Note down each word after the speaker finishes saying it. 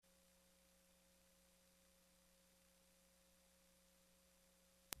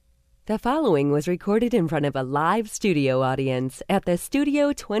The following was recorded in front of a live studio audience at the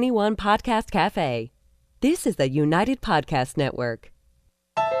Studio 21 Podcast Cafe. This is the United Podcast Network.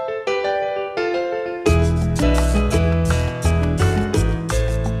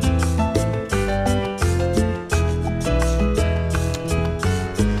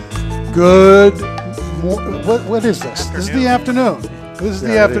 Good. What is this? This is the afternoon. This is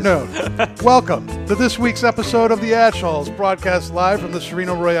the afternoon. Welcome to this week's episode of the Ash Halls, broadcast live from the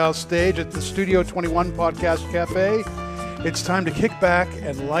Sereno Royale stage at the Studio 21 Podcast Cafe. It's time to kick back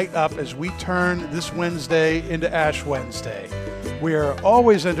and light up as we turn this Wednesday into Ash Wednesday. We are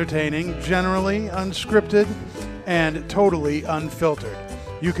always entertaining, generally unscripted, and totally unfiltered.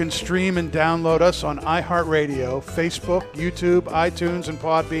 You can stream and download us on iHeartRadio, Facebook, YouTube, iTunes, and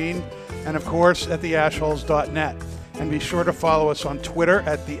Podbean, and of course at theashholes.net. And be sure to follow us on Twitter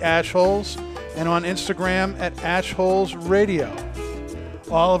at The Ashholes and on Instagram at Ashholes Radio.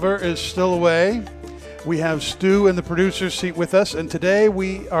 Oliver is still away. We have Stu in the producer's seat with us, and today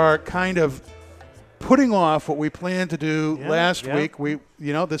we are kind of putting off what we planned to do last week.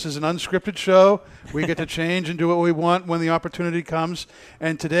 This is an unscripted show. We get to change and do what we want when the opportunity comes.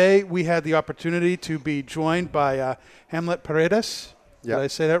 And today we had the opportunity to be joined by Hamlet Paredes. Did I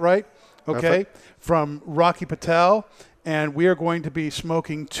say that right? Okay. Perfect. From Rocky Patel, and we are going to be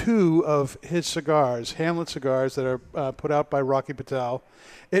smoking two of his cigars, Hamlet cigars, that are put out by Rocky Patel.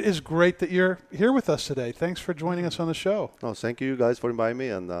 It is great that you're here with us today. Thanks for joining us on the show. Oh, thank you guys for inviting me,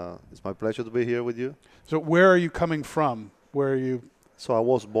 and it's my pleasure to be here with you. So where are you coming from? Where are you? So I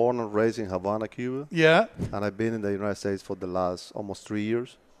was born and raised in Havana, Cuba. Yeah. And I've been in the United States for the last almost 3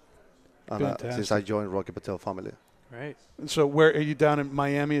 years. And since I joined Rocky Patel family. Right. So where are you, down in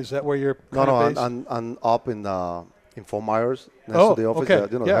Miami? Is that where you're No, I'm up in Fort Myers, next to the office.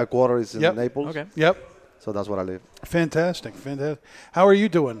 Okay. The headquarters is in Naples. Okay. Yep. So that's where I live. Fantastic. How are you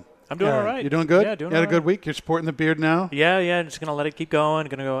doing? I'm doing all right. You doing good? Yeah, doing You had a good week? You're sporting the beard now? Yeah. Just gonna let it keep going. I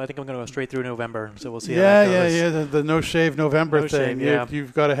think I'm gonna go straight through November. So we'll see how that goes. Yeah. The no shave November thing.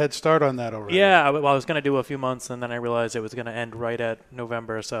 You've got a head start on that already. Yeah. Well, I was gonna do a few months, and then I realized it was gonna end right at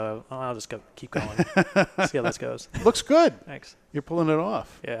November. So I'll just keep going. See how this goes. Looks good. Thanks. You're pulling it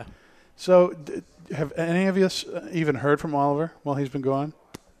off. Yeah. So, have any of you even heard from Oliver while he's been gone?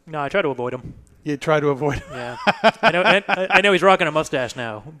 No, I try to avoid him. You try to avoid him. Yeah. I know he's rocking a mustache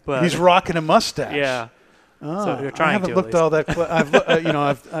now, but he's rocking a mustache. Yeah. Oh, so you're trying I haven't to looked all that.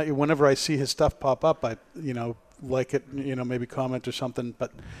 Whenever I see his stuff pop up, I like it. Maybe comment or something.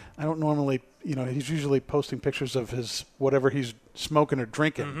 But I don't normally. He's usually posting pictures of his whatever he's smoking or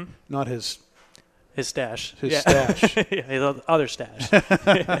drinking, not his stash. His stash. Yeah, his other stash.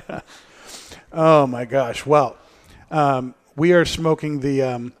 Oh my gosh! Well, we are smoking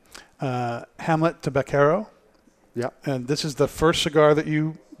the Hamlet Tabacero. Yeah. And this is the first cigar that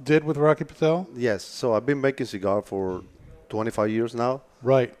you did with Rocky Patel? Yes. So I've been making cigar for 25 years now.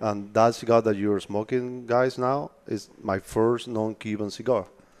 Right. And that cigar that you're smoking, guys, now is my first non-Cuban cigar.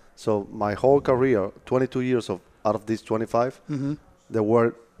 So my whole career, 22 years out of these 25, they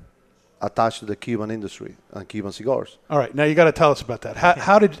were attached to the Cuban industry and Cuban cigars. All right. Now you got to tell us about that.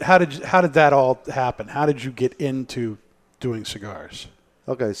 How did that all happen? How did you get into doing cigars?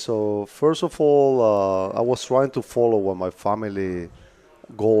 Okay, so first of all, I was trying to follow what my family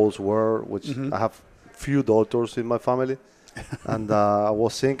goals were, which I have few daughters in my family, and I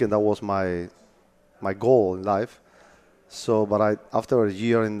was thinking that was my goal in life. So, but after a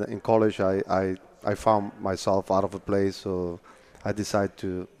year in college, I found myself out of a place, so I decided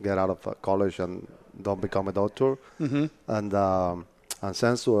to get out of college and don't become a doctor. And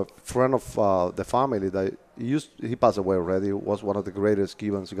since to a friend of the family that he passed away already, was one of the greatest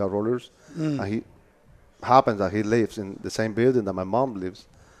Cuban cigar rollers. And he happens that he lives in the same building that my mom lives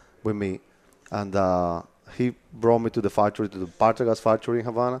with me. And he brought me to the factory, to the Paredes factory in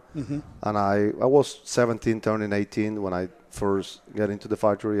Havana. And I was 17, turning 18 when I first got into the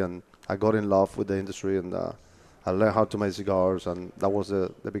factory, and I got in love with the industry, and I learned how to make cigars, and that was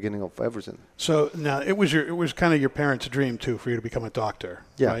the beginning of everything. So now it was kind of your parents' dream too for you to become a doctor,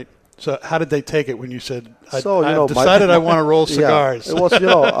 right? So how did they take it when you said, I've decided I want to roll cigars? Yeah, it was,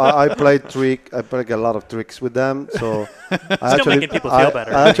 I played a lot of tricks with them. So making people feel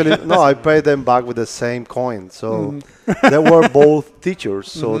better. I paid them back with the same coin. So they were both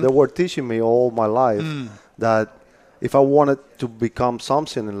teachers. So they were teaching me all my life that if I wanted to become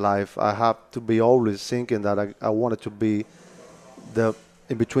something in life, I have to be always thinking that I wanted to be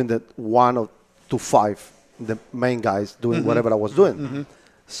in between the 1 to 5, the main guys doing whatever I was doing.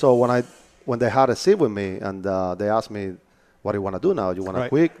 So when they had a seat with me and they asked me, what do you want to do now? You want to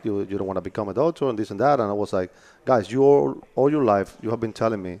quit? You don't want to become a doctor and this and that? And I was like, guys, all your life you have been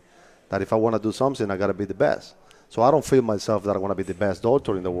telling me that if I want to do something, I got to be the best. So I don't feel myself that I want to be the best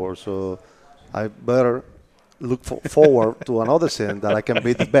doctor in the world. So I better look forward to another thing that I can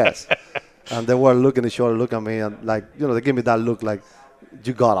be the best. And they were looking at each other, look at me, and like, they give me that look like,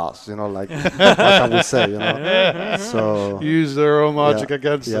 you got us, like, what can we say, So use their own logic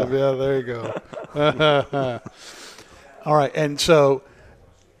against them. Yeah, there you go. All right, and so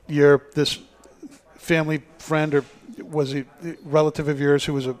you're this family friend, or was he a relative of yours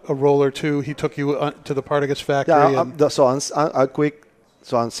who was a roller too? He took you to the Paredes factory. Yeah,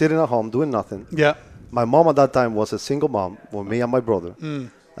 so I'm sitting at home doing nothing. Yeah. My mom at that time was a single mom with me and my brother.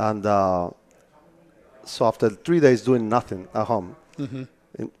 And so after 3 days doing nothing at home,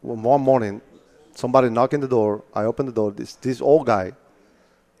 one morning, somebody knocked on the door. I opened the door. This old guy,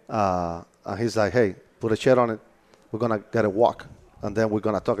 and he's like, "Hey, put a chair on it. We're going to get a walk, and then we're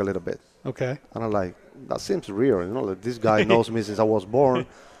going to talk a little bit." Okay. And I'm like, that seems real. Like this guy knows me since I was born.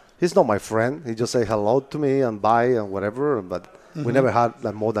 He's not my friend. He just say hello to me and bye and whatever. But we never had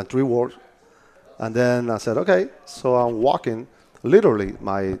like more than 3 words. And then I said, okay. So I'm walking. Literally,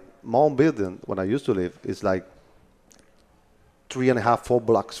 my mom building, when I used to live, is like 3.5, 4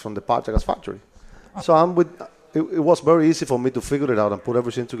 blocks from the Paredes factory. So it was very easy for me to figure it out and put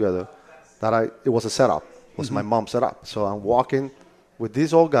everything together. It was a setup. It was my mom's setup. So I'm walking with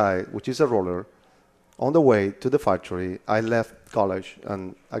this old guy, which is a roller, on the way to the factory. I left college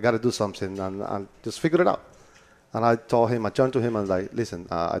and I got to do something and just figure it out. And I turned to him and like, listen,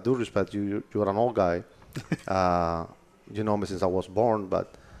 I do respect you. You're an old guy. You know me since I was born,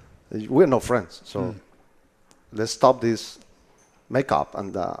 but we're no friends. So let's stop this makeup.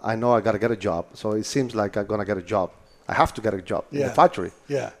 And I know I got to get a job. So it seems like I'm going to get a job. I have to get a job in the factory.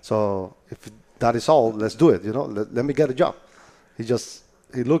 Yeah. So if that is all, let's do it. Let me get a job.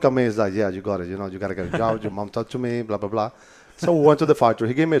 He looked at me. He's like, yeah, you got it. You got to get a job. Your mom talked to me, blah, blah, blah. So we went to the factory.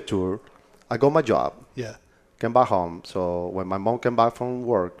 He gave me a tour. I got my job. Yeah. Came back home. So when my mom came back from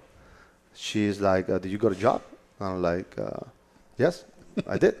work, she's like, did you get a job? And I'm like, yes,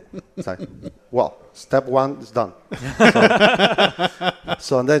 I did. It's like, well, step 1 is done.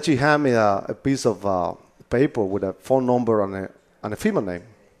 So and then she handed me a piece of paper with a phone number and a female name.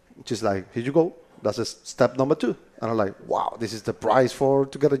 She's like, here you go. That's step number 2. And I'm like, wow, this is the price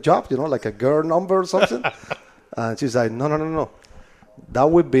to get a job, like a girl number or something. And she's like, no. That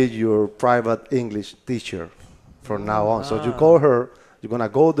would be your private English teacher from now on. So you call her, you're going to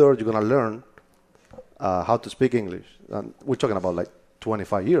go there, you're going to learn how to speak English. And we're talking about like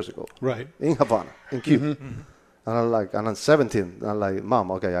 25 years ago. Right. In Havana, in Cuba. And I'm 17. And I'm like,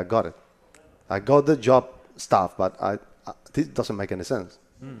 Mom, okay, I got it. I got the job stuff, but this doesn't make any sense.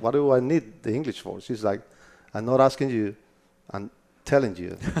 What do I need the English for? She's like, I'm not asking you, I'm telling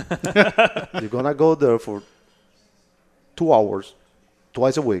you. You're going to go there for 2 hours,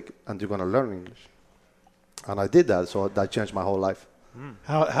 twice a week, and you're going to learn English. And I did that, so that changed my whole life.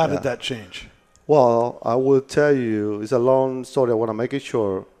 How did that change? Well, I will tell you, it's a long story. I want to make it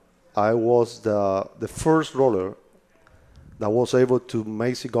short. I was the first roller that was able to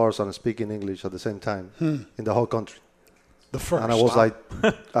make cigars and speak in English at the same time in the whole country. The first. And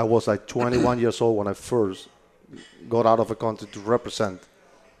I was like 21 years old when I first got out of the country to represent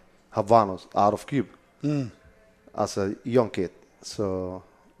Havanos out of Cuba as a young kid. So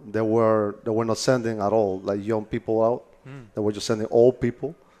they were not sending at all like young people out. They were just sending old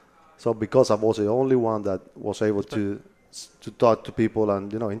people. So because I was the only one that was able to talk to people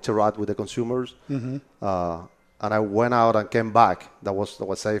and interact with the consumers, and I went out and came back. That was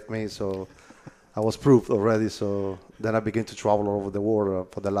what saved me. So I was proved already. So then I began to travel all over the world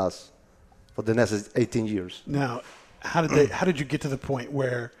for the next 18 years. Now, how did you get to the point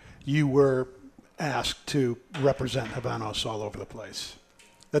where you were asked to represent Havanos all over the place?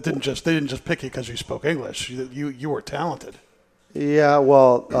 They didn't just pick you because you spoke English. You were talented. Yeah,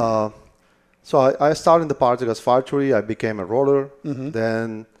 well, so I started in the Paredes factory. I became a roller.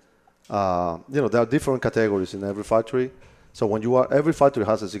 Then, there are different categories in every factory. So every factory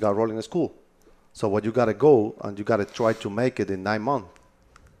has a cigar rolling school. So what you got to go and you got to try to make it in 9 months.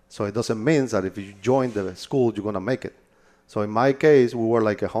 So it doesn't mean that if you join the school, you're going to make it. So in my case, we were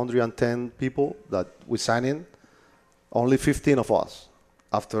like 110 people that we signed in. Only 15 of us.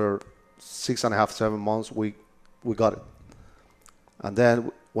 After 6.5, 7 months, we got it. And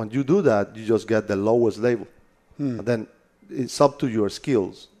then when you do that, you just get the lowest label. And then it's up to your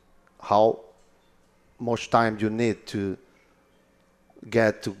skills, how much time you need to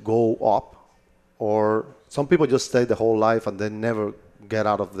get to go up. Or some people just stay the whole life and they never get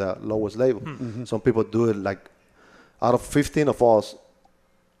out of the lowest label. Some people do it like out of 15 of us,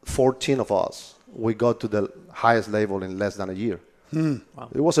 14 of us, we got to the highest level in less than a year. Wow.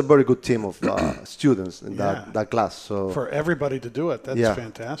 It was a very good team of students in that class. So for everybody to do it, that's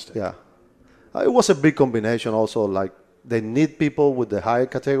fantastic. Yeah. It was a big combination also, like they need people with the higher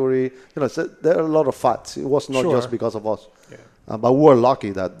category. There are a lot of facts. It was not just because of us. Yeah. But we were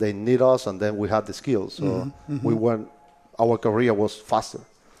lucky that they need us, and then we had the skills. So our career was faster.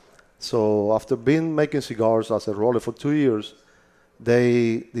 So after making cigars as a roller for 2 years,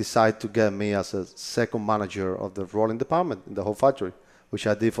 they decided to get me as a second manager of the rolling department in the whole factory, which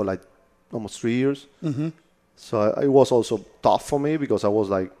I did for like almost 3 years. So it was also tough for me because I was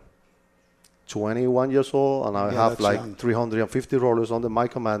like 21 years old, and I have like young. 350 rollers under my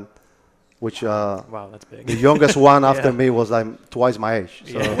command, which wow, that's big. The youngest one after me was like twice my age.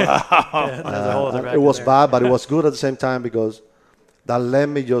 So it was bad, but it was good at the same time because that let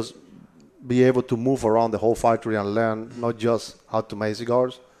me just be able to move around the whole factory and learn not just how to make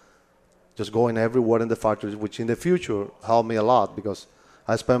cigars, just going everywhere in the factory, which in the future helped me a lot because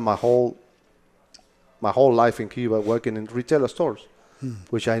I spent my whole life in Cuba working in retail stores,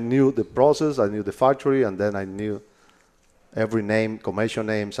 which I knew the process, I knew the factory, and then I knew every name, commercial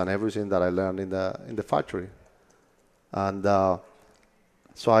names, and everything that I learned in the factory. And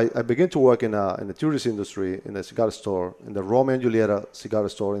so I began to work in the tourist industry, in the cigar store, in the Romeo and Julieta cigar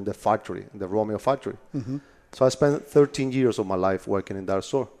store, in the factory, in the Romeo factory. So I spent 13 years of my life working in that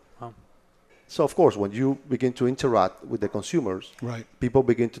store. Wow. So of course, when you begin to interact with the consumers, people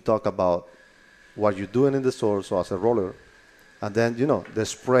begin to talk about what you're doing in the store, so as a roller, and then they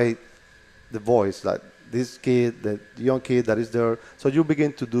spread the voice that this kid, the young kid that is there. So you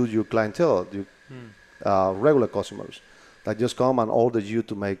begin to do your clientele, regular customers that just come and order you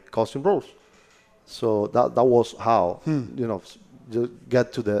to make custom rolls. So that was how just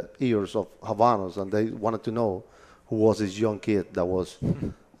get to the ears of Havanos, and they wanted to know who was this young kid that was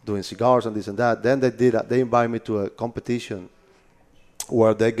doing cigars and this and that. Then they invited me to a competition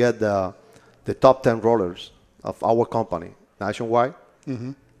where they get the top 10 rollers of our company nationwide.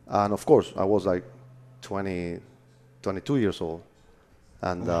 And of course, I was like 22 years old.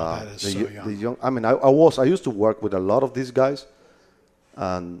 And that is so young. I used to work with a lot of these guys,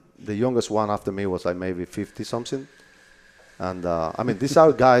 and the youngest one after me was like maybe 50 something. And these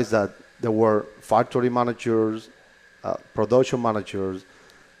are guys that they were factory managers, production managers,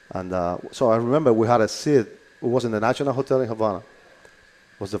 and so I remember we had a seat. It was in the National Hotel in Havana.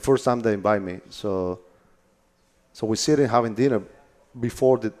 It was the first time they invited me. So we sitting having dinner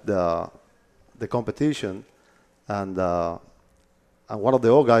before the competition, and one of the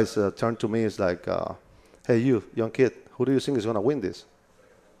old guys turned to me. Is like, "Hey, you young kid, who do you think is gonna win this?"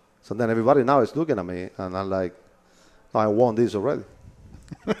 So then everybody now is looking at me, and I'm like, "No, I won this already."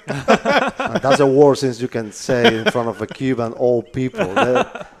 And that's the worst thing you can say in front of a Cuban old people.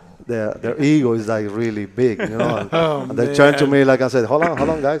 Their ego is like really big, And they turned to me like I said, hold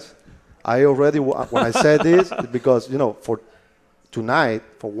on, guys. I already, when I said this, it's because, for tonight,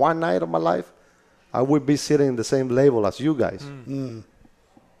 for one night of my life, I would be sitting in the same level as you guys.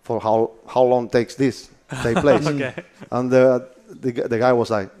 For how long takes this take place? Okay. And the guy was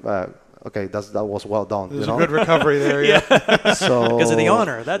like, okay, that was well done. There's a good recovery there, yeah. So because of the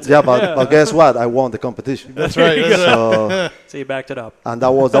honor, that's but guess what? I won the competition. That's right. So you backed it up. And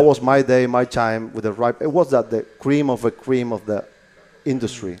that was my day, my time with the right. It was the cream of the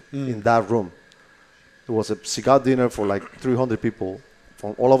industry in that room. It was a cigar dinner for like 300 people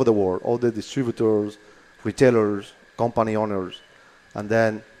from all over the world, all the distributors, retailers, company owners, and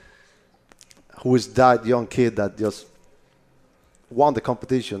then who is that young kid that just won the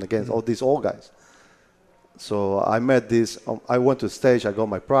competition against all these old guys. So I met this. I went to the stage. I got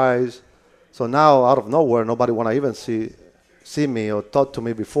my prize. So now, out of nowhere, nobody want to even see me or talk to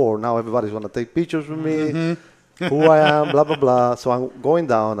me before. Now everybody's want to take pictures with me, who I am, blah, blah, blah. So I'm going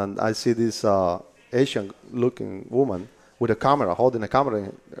down, and I see this Asian-looking woman with a camera, holding a camera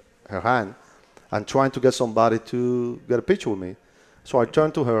in her hand, and trying to get somebody to get a picture with me. So I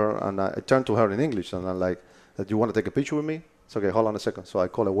turned to her, and I turned to her in English, and I'm like, "Do you want to take a picture with me?" It's okay, hold on a second. So I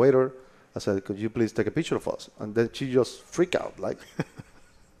call a waiter. I said, "Could you please take a picture of us?" And then she just freaked out, like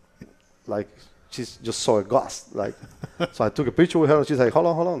she's just saw a ghost. So I took a picture with her, and she's like, hold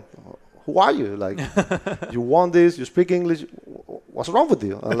on. Who are you? You want this? You speak English? What's wrong with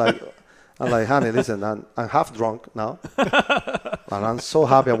you? I'm like, honey, listen, I'm half drunk now. And I'm so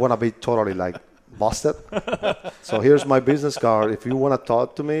happy. I want to be totally busted. So here's my business card. If you want to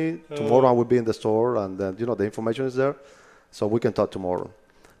talk to me, tomorrow I will be in the store, and then, the information is there. So we can talk tomorrow.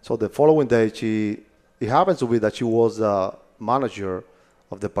 So the following day, it happens to be that she was the manager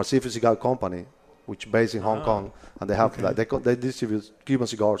of the Pacific Cigar Company, which is based in Hong Kong, and they have they distribute Cuban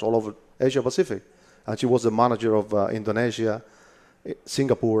cigars all over Asia Pacific. And she was the manager of Indonesia,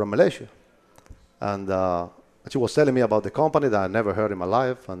 Singapore and Malaysia. And she was telling me about the company that I never heard in my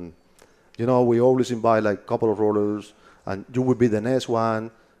life. And, we always invite like a couple of rollers, and you will be the next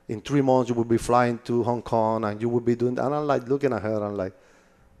one. In 3 months, you will be flying to Hong Kong, and you will be doing. And I'm like looking at her, and I'm like,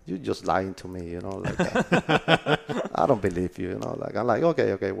 you're just lying to me, like I don't believe you, like I'm like,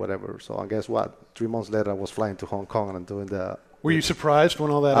 okay, whatever. So I guess what? 3 months later, I was flying to Hong Kong and doing the. Were you surprised when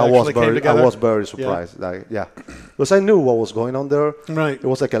all that actually came together? I was very surprised, because I knew what was going on there. Right. It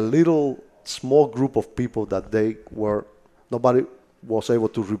was like a little small group of people that nobody was able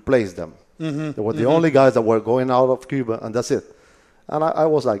to replace them. Mm-hmm. They were the only guys that were going out of Cuba, and that's it. And I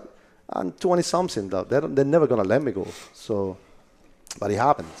was like, I'm 20-something, though. They're never going to let me go. So, but it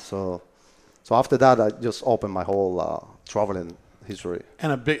happened. So after that, I just opened my whole traveling history.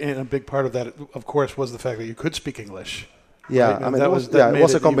 And a big part of that, of course, was the fact that you could speak English. Yeah, right? I mean, it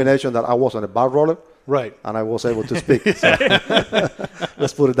was a combination that I was on a bar roller. Right. And I was able to speak. So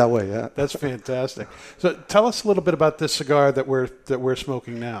let's put it that way. Yeah. That's fantastic. So tell us a little bit about this cigar that we're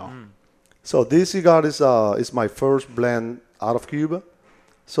smoking now. So this cigar is my first blend out of Cuba.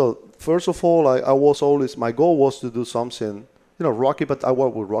 So first of all, my goal was to do something, Rocky, but I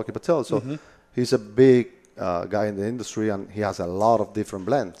work with Rocky Patel. So he's a big guy in the industry, and he has a lot of different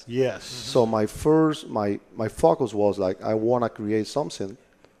blends. Yes. So my focus was like, I want to create something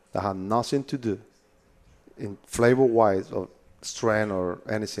that had nothing to do in flavor-wise or strength or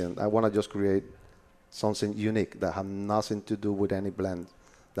anything. I want to just create something unique that had nothing to do with any blend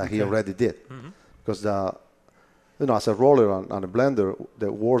that he already did. Because as a roller and a blender,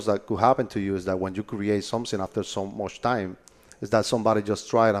 the worst that could happen to you is that when you create something after so much time, is that somebody just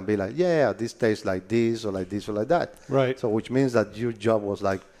try it and be like, yeah, this tastes like this or like this or like that. Right. So which means that your job was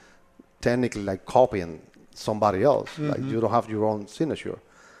like technically like copying somebody else. Like you don't have your own signature.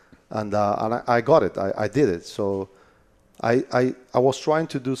 And I got it. I did it. So I was trying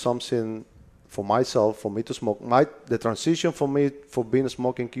to do something for myself, for me to smoke. The transition for me for being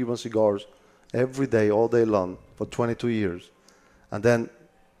smoking Cuban cigars every day, all day long for 22 years. And then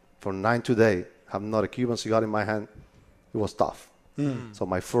for 9 today, have not a Cuban cigar in my hand, it was tough. So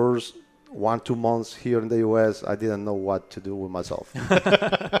my first 1-2 months here in the U.S., I didn't know what to do with myself.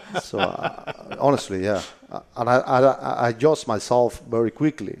 So honestly, yeah. And I adjust myself very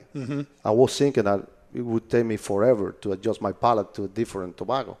quickly. I was thinking that it would take me forever to adjust my palate to a different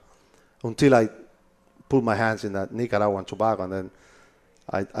tobacco until I put my hands in that Nicaraguan tobacco. And then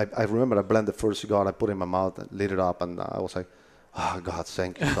I remember I blended the first cigar, I put it in my mouth, and lit it up, and I was like, oh, God,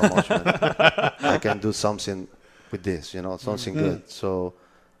 thank you so much, man. I can do something with this, something good. So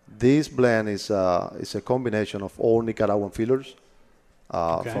this blend is a combination of all Nicaraguan fillers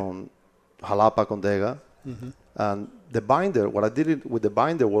from Jalapa Condega. And the binder, what I did with the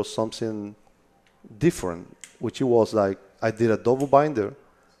binder was something different, which it was like I did a double binder.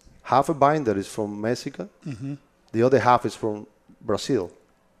 Half a binder is from Mexico. The other half is from Brazil.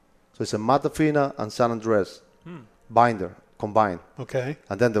 So it's a Matafina and San Andres binder combined. Okay.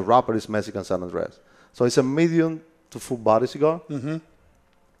 And then the wrapper is Mexican San Andres. So it's a medium to full body cigar.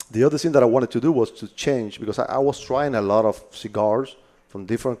 The other thing that I wanted to do was to change, because I was trying a lot of cigars from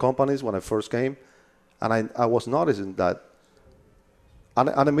different companies when I first came. And I was noticing that I'm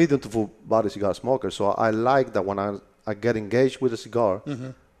a medium to full body cigar smoker. So I like that when I get engaged with a cigar,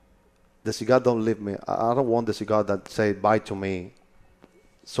 the cigar don't leave me. I don't want the cigar that say bye to me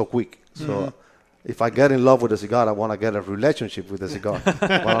so quick. So if I get in love with a cigar, I want to get a relationship with the cigar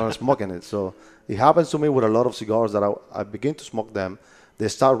while I'm smoking it. So it happens to me with a lot of cigars that I begin to smoke them. They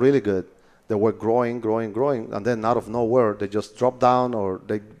start really good. They were growing, and then out of nowhere, they just drop down or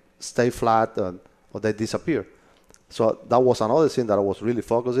they stay flat or they disappear. So that was another thing that I was really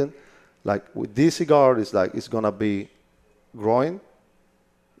focusing. Like with this cigar, it's going to be growing.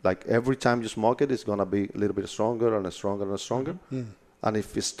 Like every time you smoke it, it's going to be a little bit stronger and stronger and stronger. And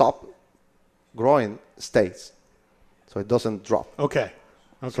if it stops growing, it stays. So it doesn't drop. Okay.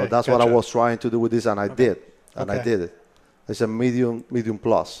 So that's what I was trying to do with this, and I did. And I did it. It's a medium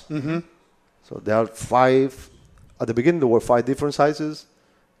plus. So there are 5. At the beginning, there were 5 different sizes.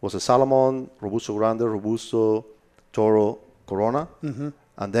 It was a Salomon, Robusto Grande, Robusto, Toro, Corona.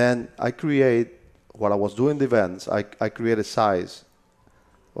 And then while I was doing the events, I created a size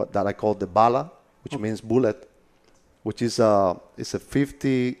that I call the bala, which means bullet, which is it's a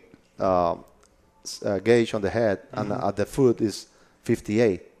 50 gauge on the head, and at the foot is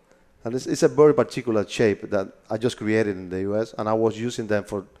 58. And it's a very particular shape that I just created in the U.S., and I was using them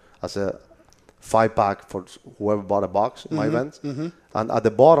as a 5-pack for whoever bought a box in my events. And at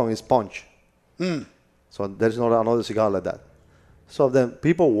the bottom is punch. So there's not another cigar like that. So then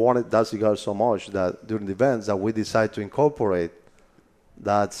people wanted that cigar so much that during the events that we decided to incorporate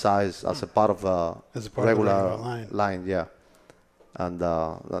that size as a part of a As a part of the regular line. Yeah. And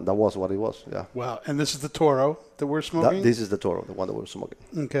that was what it was, yeah. Wow. And this is the Toro that we're smoking? This is the Toro, the one that we're smoking.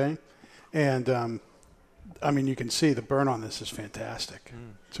 Okay. And, I mean, you can see the burn on this is fantastic.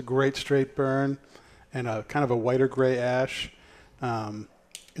 It's a great straight burn and a kind of a whiter gray ash.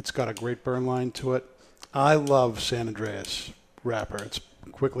 It's got a great burn line to it. I love San Andreas wrapper. It's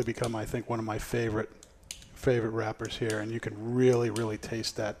quickly become, I think, one of my favorite wrappers here. And you can really, really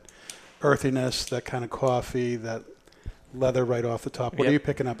taste that earthiness, that kind of coffee, that leather right off the top. What are you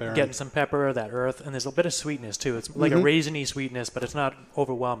picking up, Aaron? Getting some pepper, that earth, and there's a bit of sweetness too. It's like a raisiny sweetness, but it's not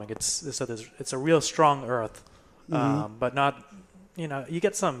overwhelming. It's a real strong earth, but not, you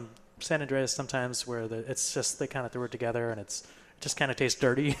get some San Andreas sometimes where it's just they kind of threw it together and it just kind of tastes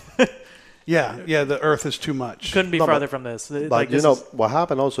dirty. Yeah, the earth is too much. Couldn't be farther from this. But what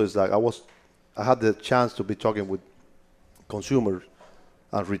happened also is that I had the chance to be talking with consumers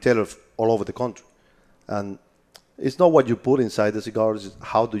and retailers all over the country, and it's not what you put inside the cigars; it's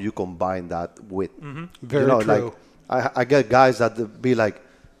how do you combine that with. Very true. Like I get guys that be like,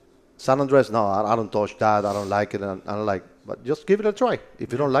 San Andreas, no, I don't touch that. I don't like it, and I'm like, but just give it a try.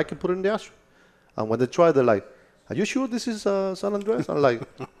 If you don't like it, put it in the ashtray. And when they try, they're like, "Are you sure this is San Andreas?" I'm like,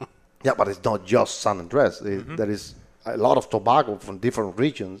 "Yeah, but it's not just San Andreas. There is a lot of tobacco from different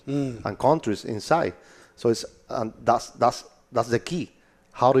regions and countries inside. So that's the key.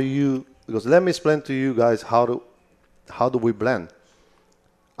 How do you? Because let me explain to you guys how do we blend.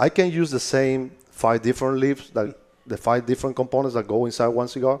 I can use the same 5 different leaves, the 5 different components that go inside one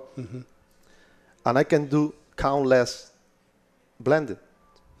cigar, and I can do countless blending.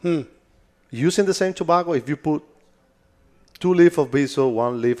 Using the same tobacco, if you put 2 leaves of Viso,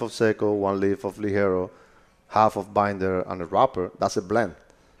 1 leaf of Seco, 1 leaf of Ligero, half of binder, and a wrapper, that's a blend.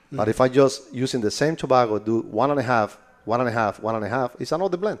 But if I just using the same tobacco, do 1.5, 1.5, 1.5, it's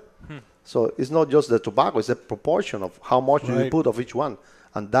another blend. So it's not just the tobacco, it's the proportion of how much you put of each one.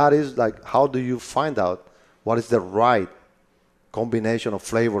 And that is like, how do you find out what is the right combination of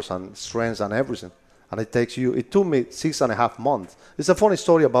flavors and strengths and everything? And it took me 6.5 months. It's a funny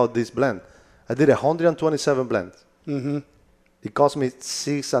story about this blend. I did 127 blends. It cost me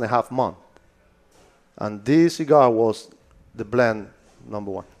 6.5 months. And this cigar was the blend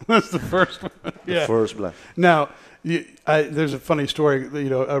number 1. That's the first one. The first blend. Now, there's a funny story.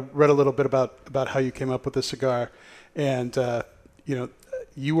 I read a little bit about how you came up with the cigar, and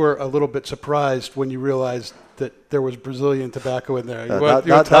you were a little bit surprised when you realized that there was Brazilian tobacco in there.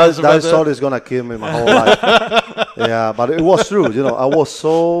 That story is gonna kill me my whole life. Yeah, but it was true. I was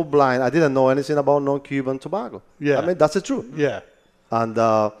so blind. I didn't know anything about non-Cuban tobacco. Yeah, I mean that's the truth. Yeah, and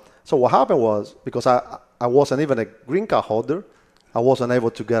so what happened was, because I wasn't even a green card holder, I wasn't able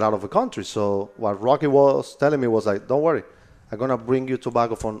to get out of the country. So what Rocky was telling me was like, don't worry, I'm going to bring you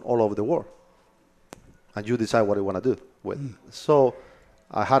tobacco from all over the world. And you decide what you want to do with. So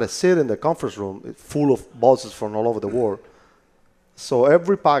I had a seat in the conference room full of boxes from all over the world. So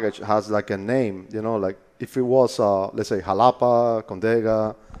every package has like a name, like if it was, let's say, Jalapa,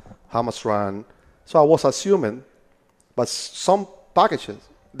 Condega, Hamastran. So I was assuming, but some packages,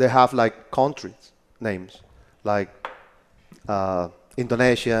 they have like countries names, like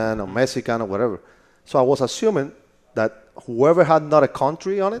Indonesian or Mexican or whatever. So I was assuming that whoever had not a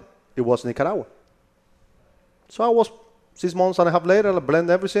country on it, it was Nicaragua. So I was 6 months and a half later, I blend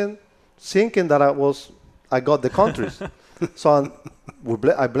everything, thinking that I got the countries. So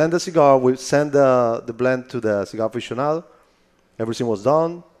I blend the cigar, we send the blend to the cigar aficionado. Everything was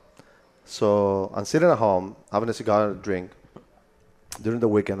done. So I'm sitting at home, having a cigar and a drink during the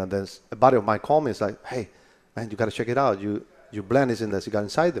weekend, and then a buddy of mine called me. It's like, hey, man, you got to check it out. Your blend is in the Cigar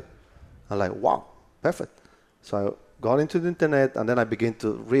Insider. I'm like, wow, perfect. So I got into the internet, and then I began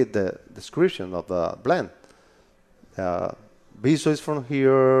to read the description of the blend. Viso is from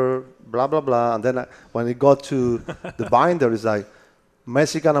here, blah, blah, blah. And then when it got to the binder, it's like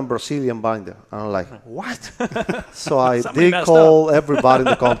Mexican and Brazilian binder. And I'm like, what? So I did call everybody in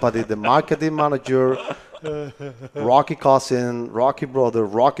the company, the marketing manager, Rocky cousin, Rocky brother,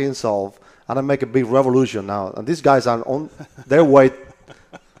 Rocky himself, and I make a big revolution now. And these guys are on their way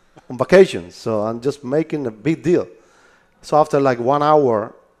on vacation, so I'm just making a big deal. So after like 1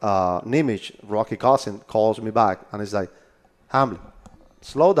 hour, Nimich, Rocky cousin, calls me back, and he's like, Hamlet,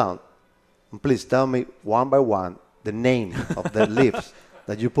 slow down, and please tell me one by one the name of the leaves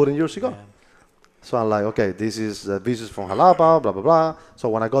that you put in your cigar. Man. So I'm like, okay, this is from Jalapa, blah, blah, blah. So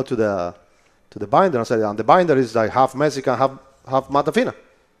when I go to the binder, I said, and the binder is like half Mexican, half Matafina.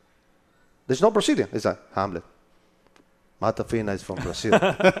 There's no Brazilian. It's like Hamlet. Mata Fina is from Brazil.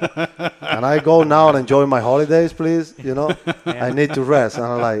 And I go now and enjoy my holidays, please. I need to rest. And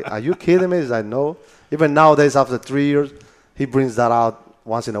I'm like, are you kidding me? He's like, no. Even nowadays, after 3 years, he brings that out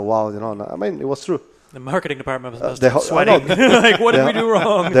once in a while. I mean, it was true. The marketing department was sweating. Like, what did we do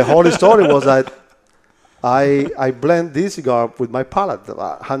wrong? The whole story was that I blend this cigar with my palate.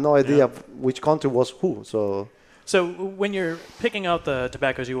 I had no idea which country was who. So when you're picking out the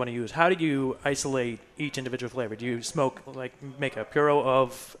tobaccos you want to use, how do you isolate each individual flavor? Do you smoke, make a puro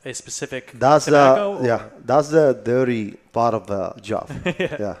of a specific tobacco? That's the dirty part of the job.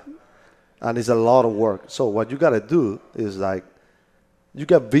 Yeah. And it's a lot of work. So what you got to do is you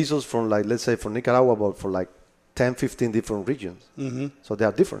get visos from let's say from Nicaragua, but for 10, 15 different regions. Mm-hmm. So they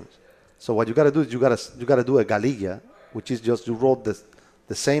are different. So what you got to do is you got to do a galilla, which is just you roll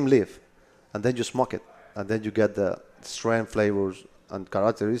the same leaf, and then you smoke it. And then you get the strength, flavors, and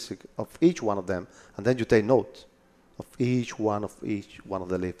characteristics of each one of them. And then you take note of each one of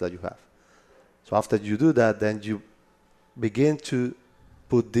the leaves that you have. So after you do that, then you begin to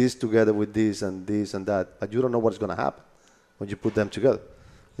put this together with this and that. But you don't know what's going to happen when you put them together.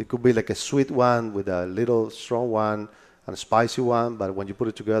 It could be like a sweet one with a little strong one and a spicy one. But when you put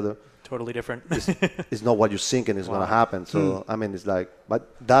it together, totally different. it's not what you're thinking is going to happen. So, I mean,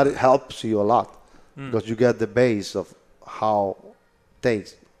 but that helps you a lot. Because you get the base of how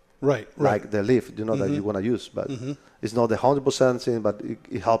tastes, right? Like the leaf, that you want to use, but it's not the 100% thing, but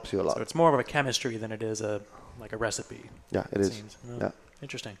it helps you a lot. So it's more of a chemistry than it is a recipe. Yeah, it is. Yeah,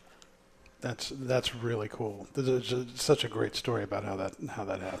 interesting. That's really cool. There's such a great story about how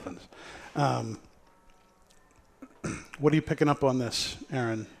that happens. What are you picking up on this,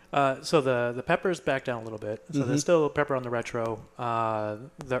 Aaron? So the pepper's back down a little bit. So there's still pepper on the retro.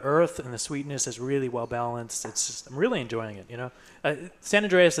 The earth and the sweetness is really well balanced. I'm really enjoying it. San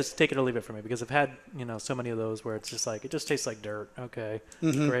Andreas, let's take it or leave it for me because I've had so many of those where it's just it just tastes like dirt. Okay,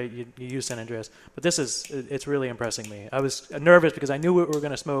 great. You use San Andreas, but it's really impressing me. I was nervous because I knew what we were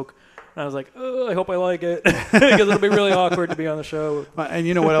going to smoke. And I was like, oh, I hope I like it because it'll be really awkward to be on the show. And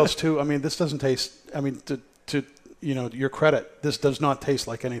you know what else too? I mean, this doesn't taste. I mean, to your credit, this does not taste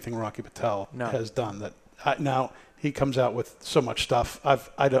like anything Rocky Patel has done. Now he comes out with so much stuff.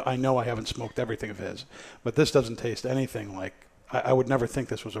 I know I haven't smoked everything of his, but this doesn't taste anything like. I would never think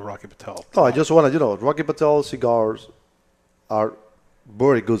this was a Rocky Patel. Oh, I just want to, Rocky Patel cigars are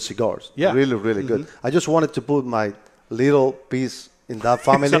very good cigars. Yeah, really, really good. I just wanted to put my little piece in that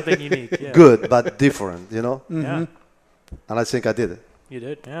family. Something unique. Yeah. Good, but different. Yeah. And I think I did it. You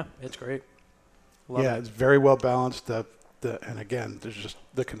did. Yeah, it's great. It's very well balanced. And again, there's just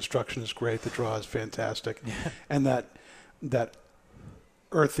the construction is great. The draw is fantastic, and that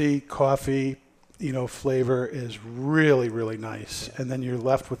earthy coffee, flavor is really, really nice. Yeah. And then you're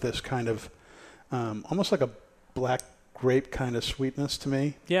left with this kind of almost like a black grape kind of sweetness to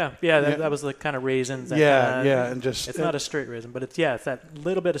me. Yeah. That was the kind of raisins. And just it's not a straight raisin, but it's that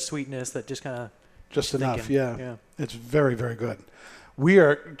little bit of sweetness that just kind of just enough. Yeah, it's very, very good. We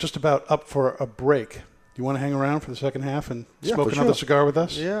are just about up for a break. You want to hang around for the second half and smoke another cigar with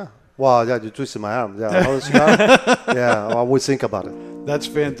us? Yeah. Well, you twisted my arm. Yeah, another cigar. I would think about it. That's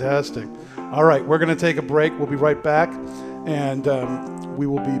fantastic. All right, we're going to take a break. We'll be right back, and we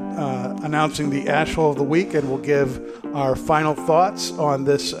will be announcing the Ash Hole of the Week, and we'll give our final thoughts on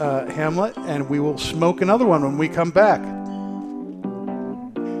this Hamlet, and we will smoke another one when we come back.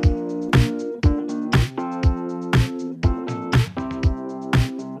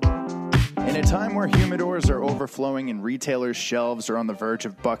 Time where humidors are overflowing and retailers' shelves are on the verge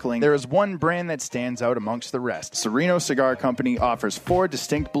of buckling, there is one brand that stands out amongst the rest. Sereno Cigar Company offers 4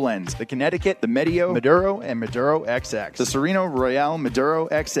 distinct blends: the Connecticut, the Medio, Maduro, and Maduro XX. The Sereno Royale Maduro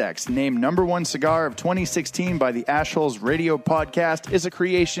XX, named #1 cigar of 2016 by the Ashholes Radio Podcast, is a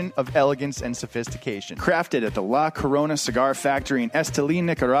creation of elegance and sophistication. Crafted at the La Corona Cigar Factory in Esteli,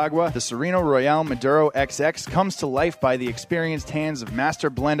 Nicaragua, the Sereno Royale Maduro XX comes to life by the experienced hands of master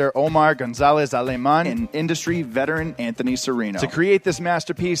blender Omar Gonzalez Aleman and industry veteran Anthony Sereno. To create this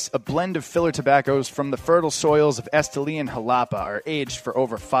masterpiece, a blend of filler tobaccos from the fertile soils of Esteli and Jalapa are aged for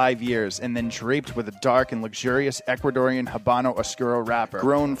over 5 years and then draped with a dark and luxurious Ecuadorian Habano Oscuro wrapper,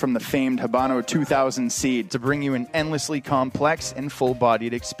 grown from the famed Habano 2000 seed to bring you an endlessly complex and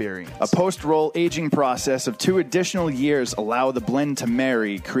full-bodied experience. A post-roll aging process of 2 additional years allow the blend to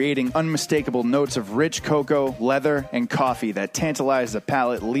marry, creating unmistakable notes of rich cocoa, leather, and coffee that tantalize the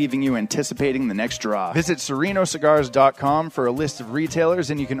palate, leaving you anticipating the next draw. Visit SerenoCigars.com for a list of retailers,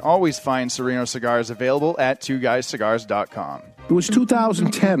 and you can always find Sereno Cigars available at TwoGuysCigars.com. It was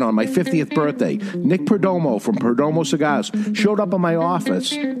 2010 on my 50th birthday. Nick Perdomo from Perdomo Cigars showed up in my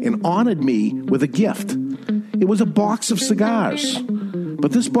office and honored me with a gift. It was a box of cigars.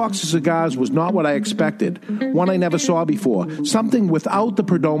 But this box of cigars was not what I expected. One I never saw before. Something without the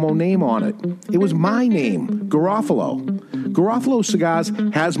Perdomo name on it. It was my name, Garofalo. Garofalo Cigars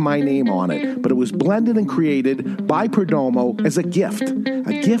has my name on it, but it was blended and created by Perdomo as a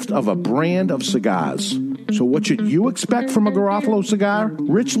gift of a brand of cigars. So what should you expect from a Garofalo cigar?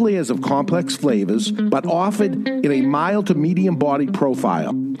 Rich layers of complex flavors, but offered in a mild to medium body profile.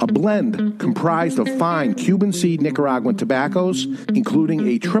 A blend comprised of fine Cuban seed Nicaraguan tobaccos, including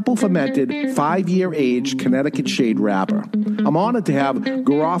a triple fermented 5-year aged Connecticut shade wrapper. I'm honored to have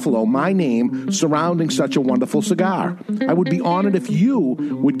Garofalo, my name, surrounding such a wonderful cigar. I would be honored if you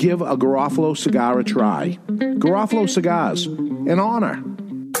would give a Garofalo cigar a try. Garofalo Cigars, an honor.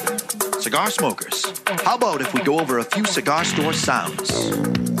 Cigar smokers, how about if we go over a few cigar store sounds?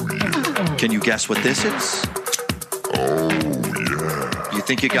 Can you guess what this is? Oh, yeah. You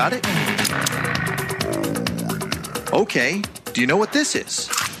think you got it? Okay, do you know what this is?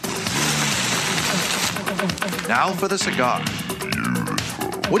 Now for the cigar.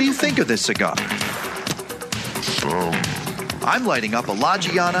 What do you think of this cigar? I'm lighting up a La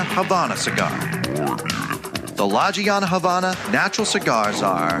Giana Havana cigar. The La Giana Havana natural cigars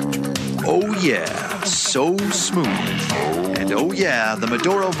are, oh yeah, so smooth. And oh yeah, the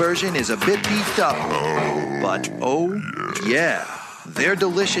Maduro version is a bit beefed up. But oh yeah, they're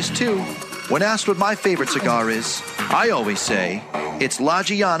delicious too. When asked what my favorite cigar is, I always say, it's La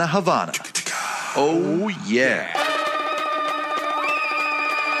Giana Havana. Oh yeah.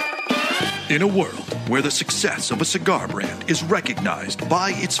 In a world where the success of a cigar brand is recognized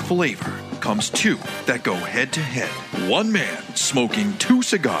by its flavor, comes two that go head to head. One man smoking two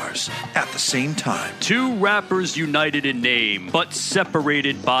cigars at the same time. Two rappers united in name, but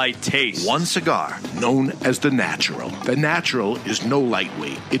separated by taste. One cigar Known as the Natural. The Natural is no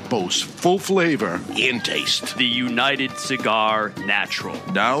lightweight. It boasts full flavor and taste. The United Cigar Natural.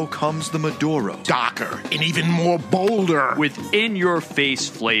 Now comes the Maduro. Darker and even more bolder. With in-your-face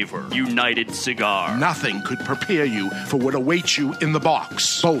flavor. United Cigar. Nothing could prepare you for what awaits you in the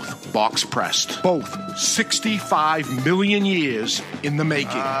box. Both box pressed. Both 65 million years in the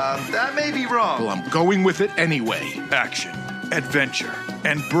making. That may be wrong. Well, I'm going with it anyway. Action, adventure,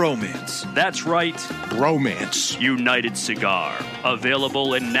 and bromance. That's right. Bromance. United Cigar.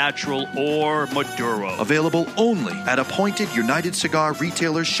 Available in natural or Maduro. Available only at appointed United Cigar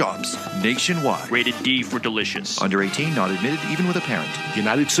retailer shops nationwide. Rated D for delicious. Under 18, not admitted, even with a parent.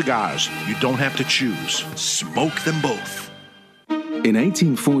 United Cigars. You don't have to choose. Smoke them both. In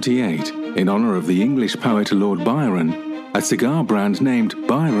 1848, in honor of the English poet Lord Byron, a cigar brand named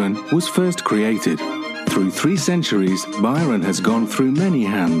Byron was first created. Through 3 centuries, Byron has gone through many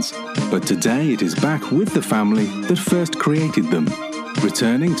hands, but today it is back with the family that first created them.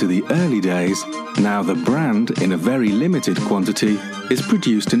 Returning to the early days, now the brand, in a very limited quantity, is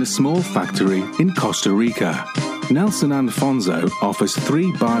produced in a small factory in Costa Rica. Nelson Alfonso offers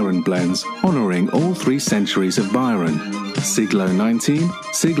 3 Byron blends honoring all 3 centuries of Byron: Siglo XIX,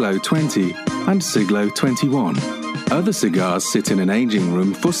 Siglo XX, and Siglo XXI. Other cigars sit in an aging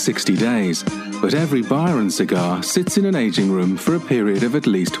room for 60 days, but every Byron cigar sits in an aging room for a period of at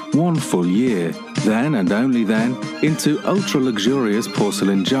least 1 full year. Then and only then, into ultra-luxurious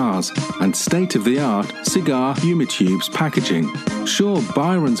porcelain jars and state-of-the-art cigar humitubes packaging. Sure,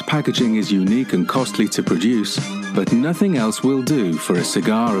 Byron's packaging is unique and costly to produce, but nothing else will do for a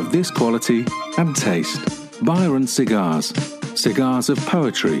cigar of this quality and taste. Byron Cigars. Cigars of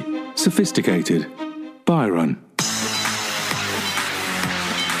poetry. Sophisticated. Byron.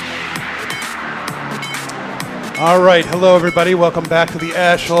 All right. Hello, everybody. Welcome back to the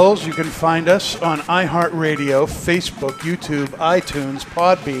Ashholes. You can find us on iHeartRadio, Facebook, YouTube, iTunes,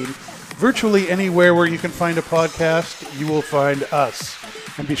 Podbean. Virtually anywhere where you can find a podcast, you will find us.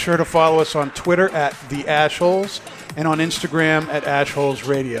 And be sure to follow us on Twitter at The Ashholes and on Instagram at Ashholes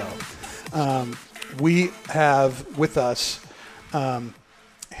Radio. We have with us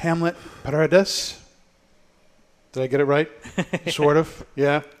Hamlet Paredes. Did I get it right? Sort of.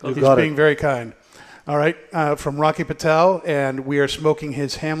 Yeah. He's being very kind. All right. From Rocky Patel, and we are smoking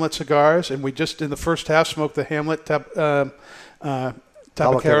his Hamlet cigars. And we just, in the first half, smoked the Hamlet Tabacero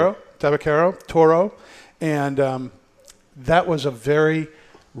Toro. And that was a very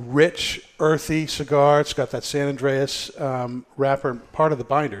rich, earthy cigar. It's got that San Andreas wrapper, part of the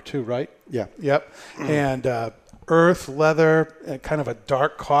binder too, right? Yeah. Yep. And earth, leather, kind of a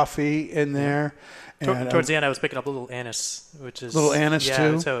dark coffee in there. And, towards the end, I was picking up a little anise, which is little anise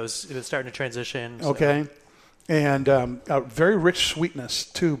too. So it was starting to transition. So. Okay. And a very rich sweetness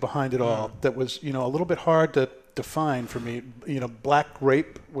too behind it all. That was, a little bit hard to define for me. Black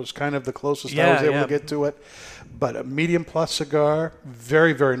grape was kind of the closest I was able to get to it. But a medium plus cigar,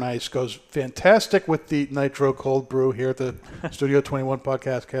 very, very nice. Goes fantastic with the Nitro Cold Brew here at the Studio 21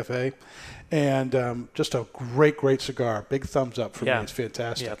 Podcast Cafe. And just a great, great cigar. Big thumbs up for me. It's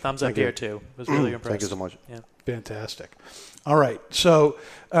fantastic. Yeah, thumbs up here, too. I was really impressed. Thank you so much. Yeah. Fantastic. All right. So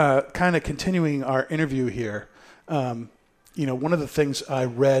kind of continuing our interview here, one of the things I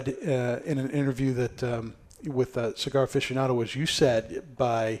read in an interview that with Cigar Aficionado was you said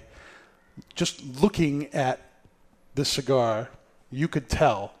by just looking at the cigar, you could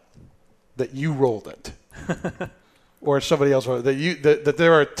tell that you rolled it or somebody else rolled it, that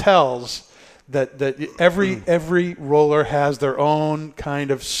there are tells that every roller has their own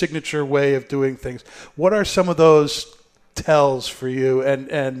kind of signature way of doing things. What are some of those tells for you?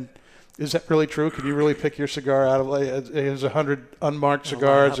 And is that really true? Can you really pick your cigar out of there's 100 unmarked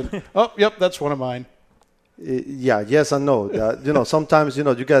cigars? And, yep, that's one of mine. Yes and no. Sometimes,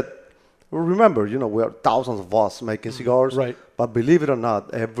 you get, remember, we are thousands of us making cigars. Right. But believe it or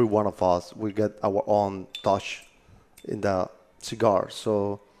not, every one of us, we get our own touch in the cigar.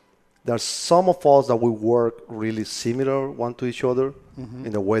 So there's some of us that we work really similar one to each other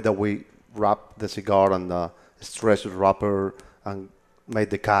in the way that we wrap the cigar and stretch the wrapper and make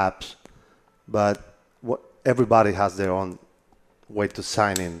the caps. But everybody has their own way to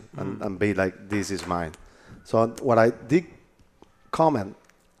sign in and be like, this is mine. So what I did comment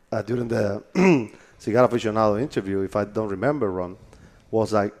during the Cigar Aficionado interview, if I don't remember wrong,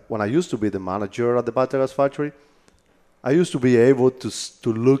 was like when I used to be the manager at the Bategas factory, I used to be able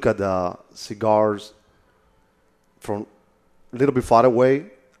to look at the cigars from a little bit far away,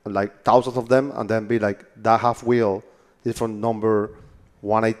 like thousands of them, and then be like, that half wheel is from number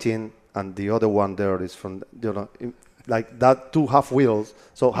 118, and the other one there is from, like that two half wheels.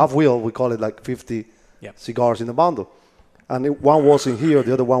 So half wheel, we call it like 50 cigars in a bundle. And one was in here,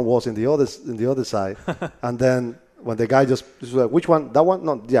 the other one was in the other side. And then when the guy just was like, which one? That one?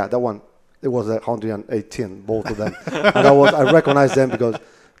 No, yeah, that one. It was 118, both of them. And I recognized them because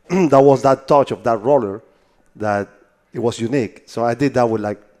that was that touch of that roller that it was unique. So I did that with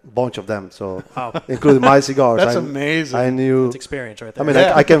like a bunch of them. So including my cigars. That's amazing. I knew. That's experience right there. I mean,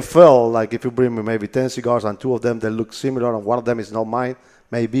 I can feel like if you bring me maybe 10 cigars and two of them, they look similar and one of them is not mine,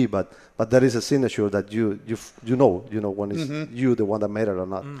 maybe. But there is a signature that you know when it's you, the one that made it or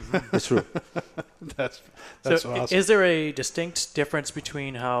not. It's true. That's so awesome. Is there a distinct difference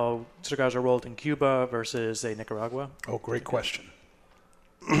between how cigars are rolled in Cuba versus, say, Nicaragua? Oh, great question.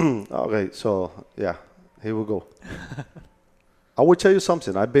 Okay, so, yeah, here we go. I will tell you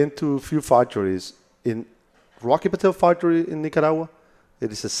something. I've been to a few factories. In Rocky Patel factory in Nicaragua,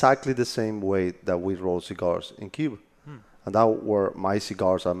 it is exactly the same way that we roll cigars in Cuba. And that's where my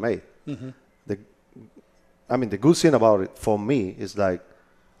cigars are made. The good thing about it for me is like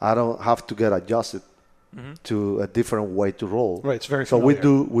I don't have to get adjusted to a different way to roll. Right, it's very so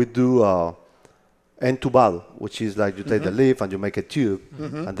familiar. we do entubado, which is like you take the leaf and you make a tube,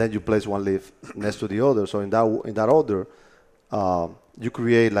 and then you place one leaf next to the other. So in that order, you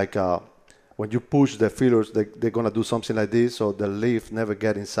create like when you push the fillers, they're gonna do something like this, so the leaf never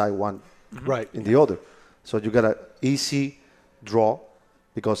get inside one in the other. So you get an easy draw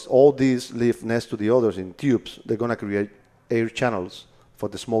because all these leaf next to the others in tubes, they're gonna create air channels for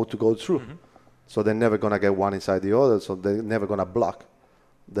the smoke to go through. So they're never gonna get one inside the other, so they're never gonna block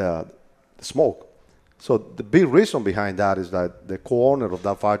the smoke. So the big reason behind that is that the co-owner of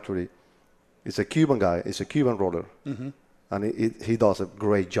that factory is a Cuban guy, is a Cuban roller, and he does a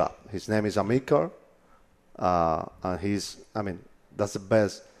great job. His name is Amilcar, and that's the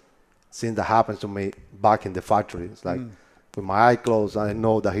best thing that happens to me back in the factory. It's like with my eye closed, I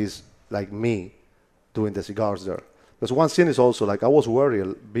know that he's like me doing the cigars there. Because one thing is also like I was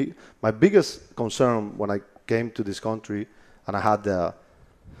worried. My biggest concern when I came to this country and I had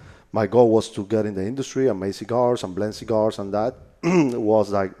my goal was to get in the industry and make cigars and blend cigars and that was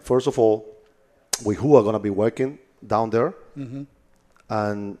like, first of all, with who are going to be working down there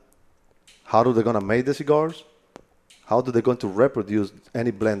and how do they going to make the cigars? How do they going to reproduce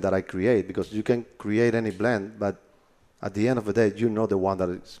any blend that I create? Because you can create any blend, but at the end of the day, you know the one that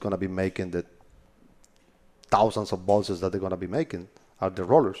is going to be making the thousands of bolts that they're going to be making are the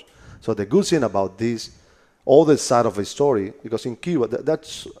rollers. So the good thing about this, all the side of a story, because in Cuba,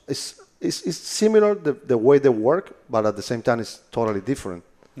 it's similar the way they work, but at the same time, it's totally different.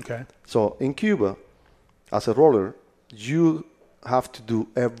 Okay. So in Cuba, as a roller, you have to do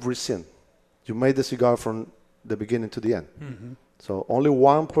everything. You made the cigar from the beginning to the end. So only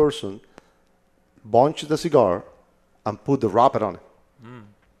one person bunch the cigar and put the wrapper on it.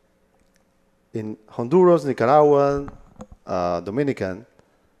 In Honduras, Nicaragua, Dominican,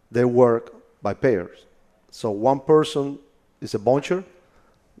 they work by pairs. So one person is a buncher.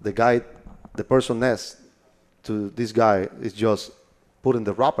 The person next to this guy is just putting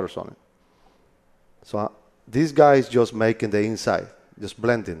the wrappers on it. So this guy is just making the inside, just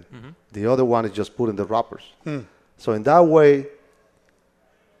blending. The other one is just putting the wrappers. So in that way,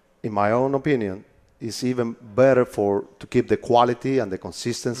 in my own opinion, it's even better to keep the quality and the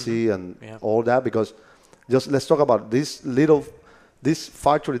consistency and all that, because just let's talk about this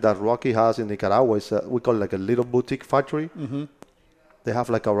factory that Rocky has in Nicaragua. We call it like a little boutique factory. They have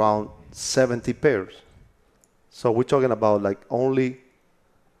like around 70 pairs. So we're talking about like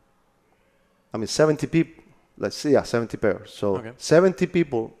 70 people. Let's see, 70 pairs. So 70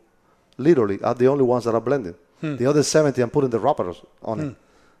 people literally are the only ones that are blending. The other 70 are putting the wrappers on it.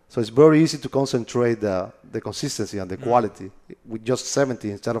 So it's very easy to concentrate the consistency and the quality with just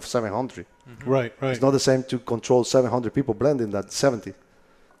 70 instead of 700. Right. It's not the same to control 700 people blending that 70.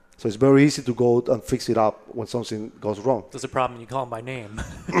 So it's very easy to go and fix it up when something goes wrong. There's a problem. You call them by name.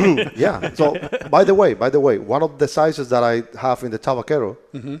 Yeah. So by the way, one of the sizes that I have in the Tabaquero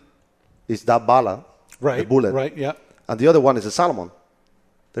is that bala, the bullet. Right. Yeah. And the other one is a Salomon.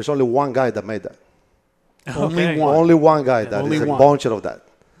 There's only one guy that made that. Only one guy that is a buncher of that.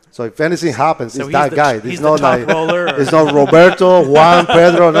 So if anything happens, it's that guy. He's the top roller. It's not Roberto, Juan,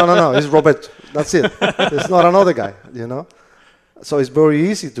 Pedro. No. It's Roberto. That's it. It's not another guy, you know. So it's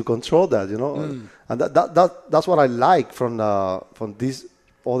very easy to control that, you know. And that's what I like from this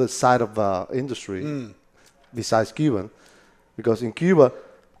other side of the industry, besides Cuban, because in Cuba,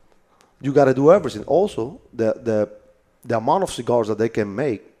 you got to do everything. Also, the amount of cigars that they can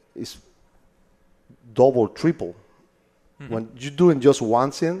make is double, triple. When you're doing just one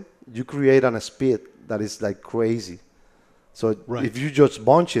thing, you create a speed that is like crazy. So if you just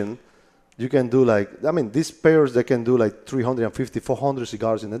bunching, you can do these pairs, they can do like 350, 400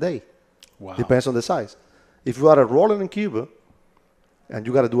 cigars in a day. Wow. Depends on the size. If you are a roller in Cuba and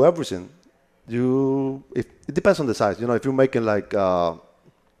you got to do everything, it depends on the size. You know, if you're making like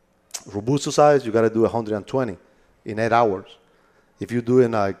Robusto size, you got to do 120 in 8 hours. If you're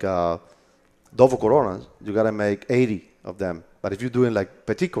doing like Dovo Coronas, you got to make 80 of them. But if you're doing like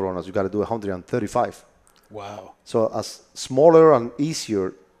Petit Coronas, you got to do 135. Wow. So as smaller and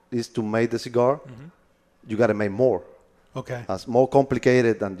easier is to make the cigar, you got to make more. Okay. As more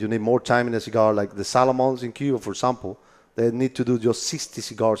complicated and you need more time in a cigar, like the Salomons in Cuba, for example, they need to do just 60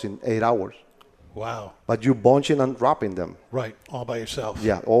 cigars in 8 hours. Wow. But you're bunching and wrapping them. Right, all by yourself.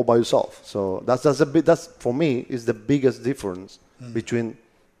 Yeah, all by yourself. So that's for me is the biggest difference between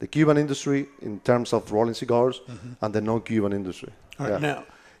the Cuban industry in terms of rolling cigars and the non-Cuban industry. All right. Now,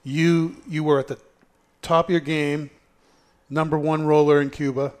 you were at the top of your game, #1 roller in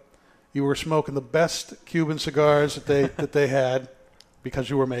Cuba. You were smoking the best Cuban cigars that they had because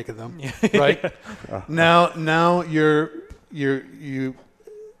you were making them, right? Now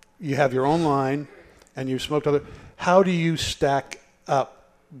you have your own line, and you smoked other. How do you stack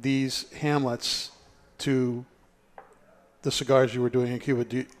up these Hamlets to the cigars you were doing in Cuba?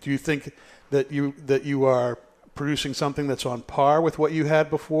 Do you think that you are producing something that's on par with what you had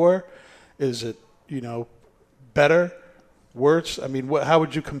before? Is it better, worse? I mean, how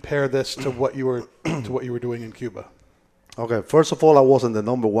would you compare this to what you were doing in Cuba? Okay, first of all, I wasn't the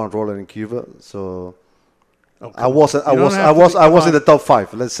 #1 roller in Cuba, so I was in the top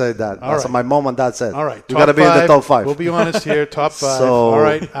 5. Let's say that. That's what my mom and dad said. All right, you got to be in the top 5. We'll be honest here, top 5. All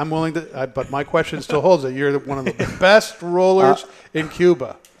right, I'm willing to. But my question still holds that you're one of the best rollers in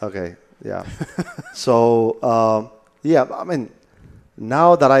Cuba. Okay, yeah. So I mean,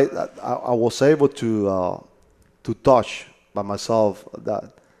 now that I was able to touch by myself that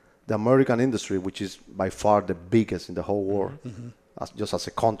the American industry, which is by far the biggest in the whole world, just as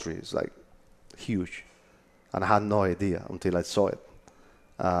a country, is like huge. And I had no idea until I saw it.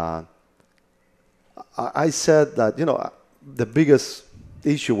 I said that, the biggest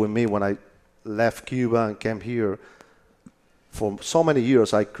issue with me when I left Cuba and came here, for so many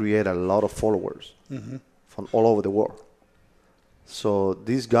years I created a lot of followers from all over the world. So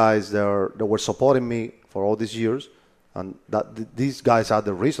these guys, they were supporting me for all these years, and these guys are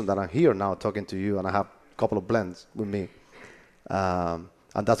the reason that I'm here now talking to you, and I have a couple of blends with me.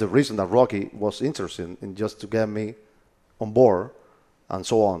 And that's the reason that Rocky was interested in just to get me on board and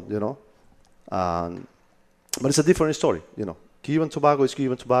so on, But it's a different story, Cuban tobacco is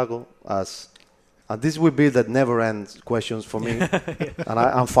Cuban tobacco. And this will be the never-end questions for me. And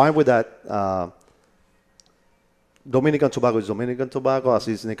I'm fine with that. Dominican tobacco is Dominican tobacco, as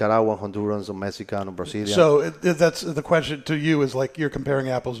is Nicaraguan, Honduran, or Mexican, or Brazilian. So that's the question to you is like you're comparing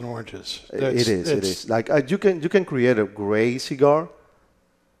apples and oranges. It is. Like you can create a gray cigar,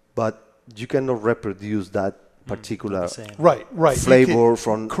 but you cannot reproduce that particular right flavor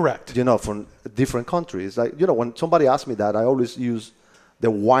from correct. From different countries. Like when somebody asks me that, I always use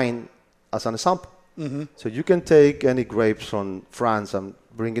the wine as an example. Mm-hmm. So you can take any grapes from France and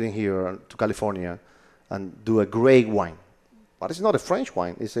bring it in here to California and do a great wine. But it's not a French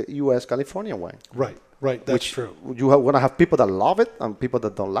wine. It's a U.S. California wine. Right. That's true. You want to have people that love it and people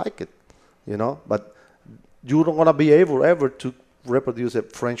that don't like it, But you don't want to be able ever to reproduce a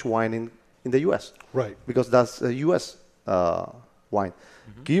French wine in the U.S. Right. Because that's a U.S. Wine.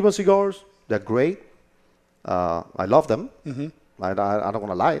 Mm-hmm. Cuban cigars, they're great. I love them. Mm-hmm. I don't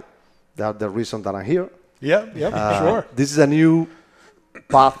want to lie. They're the reason that I'm here. Yeah, sure. This is a new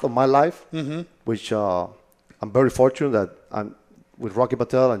path of my life, mm-hmm. which I'm very fortunate that I'm with Rocky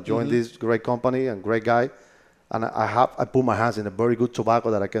Patel and joined this great company and great guy. And I put my hands in a very good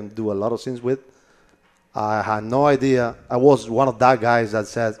tobacco that I can do a lot of things with. I had no idea. I was one of that guys that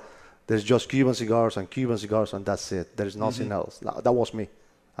said, there's just Cuban cigars and that's it. There's nothing else. That was me.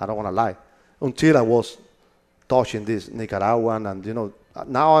 I don't want to lie. Until I was touching this Nicaraguan and,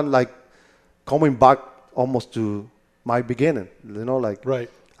 now I'm like coming back almost to my beginning, Right.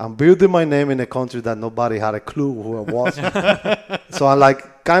 I'm building my name in a country that nobody had a clue who I was. So I'm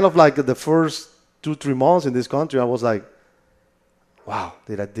like, kind of like the first 2-3 months in this country, I was like, wow,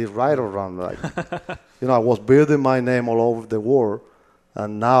 did I did right or wrong? Like, I was building my name all over the world.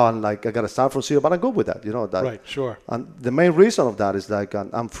 And now I'm like, I got to start from zero, but I'm good with that, that. Right, sure. And the main reason of that is like,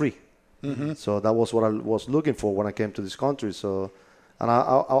 I'm free. Mm-hmm. So that was what I was looking for when I came to this country. So, and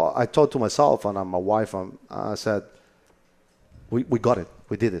I thought to myself and my wife, I said, we got it.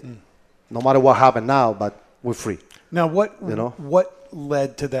 We did it. No matter what happened now, but we're free. Now, what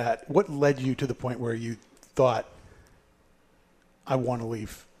led to that? What led you to the point where you thought, I want to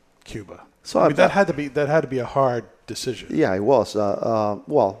leave Cuba? So that had to be a hard decision. Yeah, it was.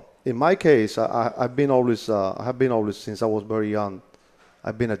 Well, in my case, I have been always since I was very young.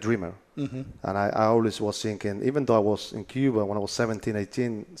 I've been a dreamer. Mm-hmm. And I always was thinking, even though I was in Cuba when I was 17,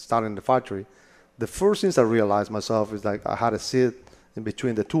 18, starting the factory, the first things I realized myself is like I had a seat in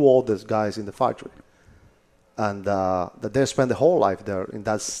between the two oldest guys in the factory. And that they spent the whole life there in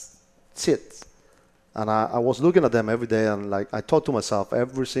that seat. And I was looking at them every day and like I thought to myself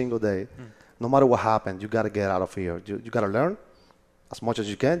every single day, no matter what happened, you got to get out of here. You got to learn as much as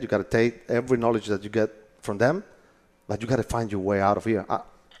you can. You got to take every knowledge that you get from them, but you got to find your way out of here.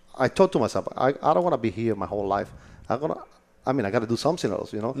 I thought to myself, I don't want to be here my whole life. I got to do something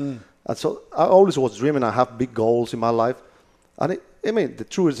else, And so I always was dreaming. I have big goals in my life. And the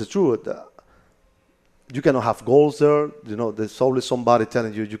truth is the truth. You cannot have goals there. There's always somebody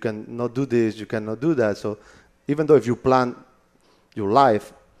telling you cannot do this, you cannot do that. So even though if you plan your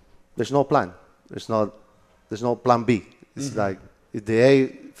life, there's no plan. There's no plan B. It's like if the A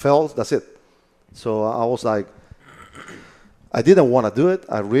fails, that's it. So I was like, I didn't want to do it.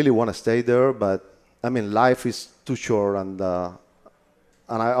 I really want to stay there, but life is too short, and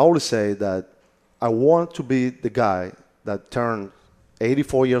I always say that I want to be the guy that turned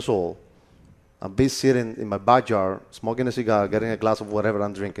 84 years old and be sitting in my backyard, smoking a cigar, getting a glass of whatever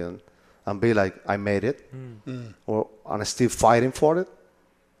I'm drinking, and be like, I made it, or I'm still fighting for it,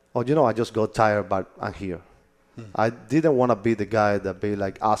 or I just got tired, but I'm here. I didn't want to be the guy that be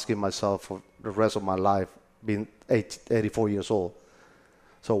like asking myself for the rest of my life, being 84 years old.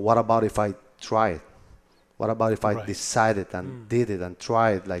 So what about if I tried? What about if I decided and did it and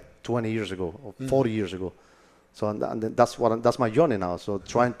tried like 20 years ago or 40 years ago? So and that's my journey now. So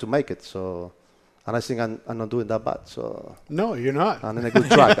trying to make it. So, and I think I'm not doing that bad. So no, you're not. I'm in a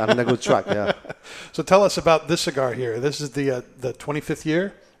good track. Yeah. So tell us about this cigar here. This is the 25th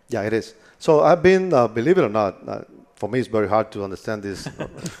year. Yeah, it is. So I've been, believe it or not, for me it's very hard to understand this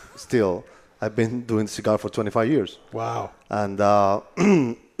still. I've been doing cigar for 25 years. Wow. And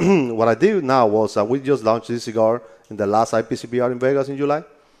what I did now was we just launched this cigar in the last IPCPR in Vegas in July.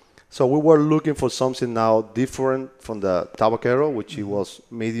 So we were looking for something now different from the Tabacero, which it was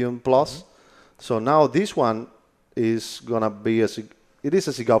medium plus. So now this one is going to be it is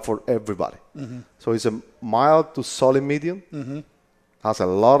a cigar for everybody. So it's a mild to solid medium. Has a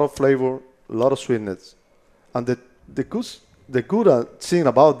lot of flavor, a lot of sweetness. And the good thing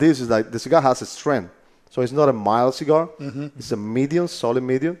about this is that the cigar has a strength. So it's not a mild cigar. It's a medium, solid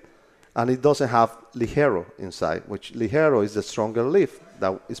medium. And it doesn't have ligero inside, which ligero is the stronger leaf.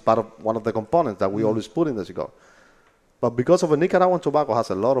 That is part of one of the components that we always put in the cigar. But because of a Nicaraguan tobacco has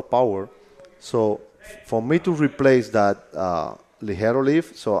a lot of power, So for me to replace that Ligero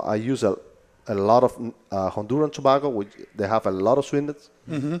leaf, so I use a lot of Honduran tobacco, which they have a lot of sweetness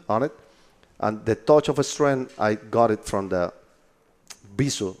on it. And the touch of strength, I got it from the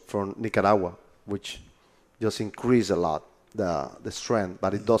Viso from Nicaragua, which just increase a lot the strength,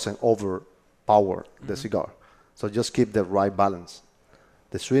 but it doesn't overpower the cigar. So just keep the right balance.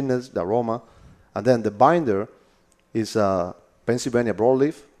 The sweetness, the aroma. And then the binder is Pennsylvania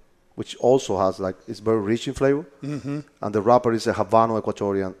broadleaf, which also has it's very rich in flavor. And the wrapper is a Habano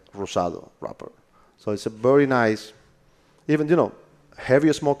Ecuadorian Rosado wrapper. So it's a very nice, even,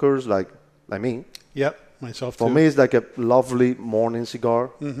 heavier smokers like me. Yep, myself too. For me, it's like a lovely morning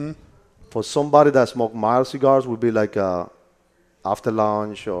cigar. For somebody that smokes mild cigars, would be like after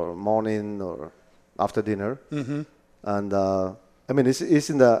lunch or morning or after dinner. And it's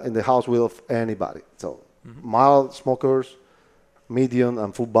in the house with anybody. So mild smokers, medium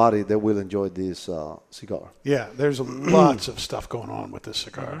and full body, they will enjoy this cigar. Yeah, there's lots of stuff going on with this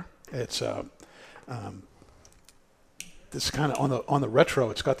cigar. It's this kind of on the retro.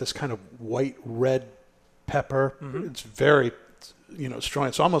 It's got this kind of white red pepper. It's very strong.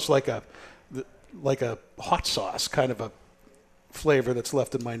 It's almost like a hot sauce kind of a flavor that's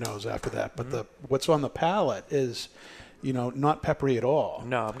left in my nose after that. But what's on the palate is not peppery at all.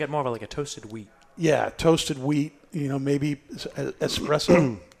 No, I'm getting more of like a toasted wheat. Yeah, toasted wheat, maybe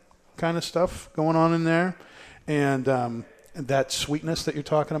espresso kind of stuff going on in there. And that sweetness that you're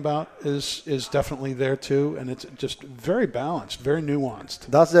talking about is definitely there too. And it's just very balanced, very nuanced.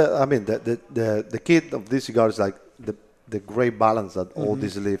 That's the key of this cigar is like the great balance that all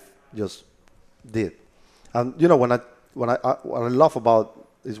this leaf just did. And what I love about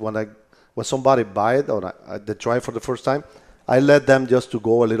is when somebody buy it or they try it for the first time, I let them just to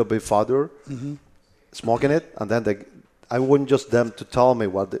go a little bit further, smoking it, and then I wouldn't just them to tell me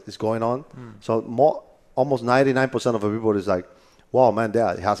what is going on. So almost 99% of the people is like, wow, man,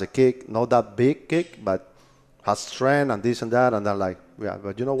 it has a kick, not that big kick, but has strength and this and that. And they're like, yeah,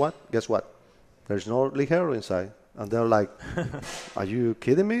 but you know what? Guess what? There's no Ligero inside. And they're like, are you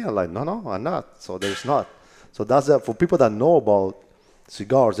kidding me? I'm like, no, I'm not. So there's not. So that's for people that know about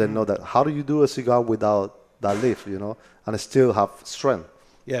cigars, they know that how do you do a cigar without that leaf, and still have strength.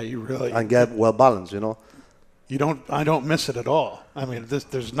 Yeah, you really and get well balanced, I don't miss it at all. I mean,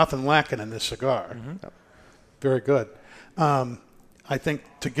 there's nothing lacking in this cigar. Yep. Very good. I think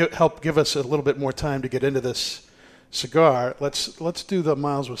to help give us a little bit more time to get into this cigar, let's do the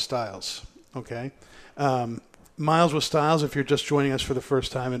Miles with Styles. Okay. Miles with Styles, if you're just joining us for the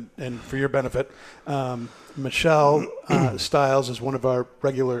first time and for your benefit, Michelle Styles is one of our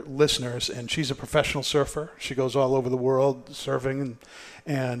regular listeners, and she's a professional surfer. She goes all over the world surfing,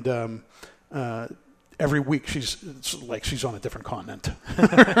 and every week she's on a different continent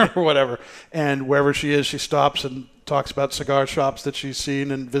or whatever. And wherever she is, she stops and talks about cigar shops that she's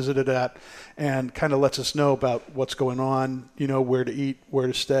seen and visited at, and kind of lets us know about what's going on, where to eat, where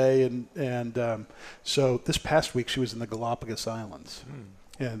to stay. And so this past week she was in the Galapagos Islands.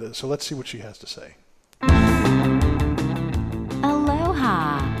 And so let's see what she has to say.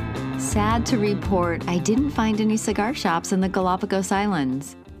 Aloha. Sad to report, I didn't find any cigar shops in the Galapagos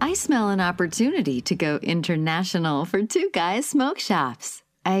Islands. I smell an opportunity to go international for Two Guys Smoke Shops.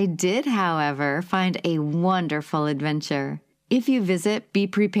 I did, however, find a wonderful adventure. If you visit, be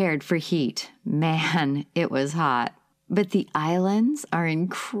prepared for heat. Man, it was hot. But the islands are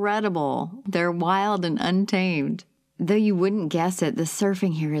incredible. They're wild and untamed. Though you wouldn't guess it, the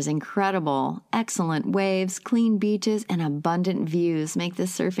surfing here is incredible. Excellent waves, clean beaches, and abundant views make the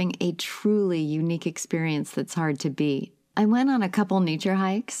surfing a truly unique experience that's hard to beat. I went on a couple nature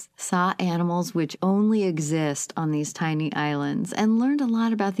hikes, saw animals which only exist on these tiny islands, and learned a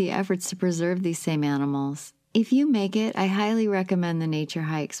lot about the efforts to preserve these same animals. If you make it, I highly recommend the nature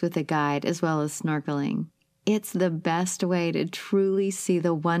hikes with a guide as well as snorkeling. It's the best way to truly see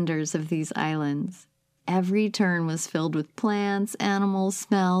the wonders of these islands. Every turn was filled with plants, animals,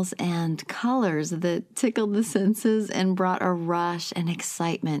 smells, and colors that tickled the senses and brought a rush and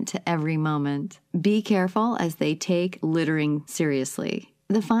excitement to every moment. Be careful as they take littering seriously.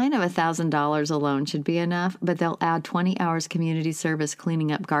 The fine of $1,000 alone should be enough, but they'll add 20 hours community service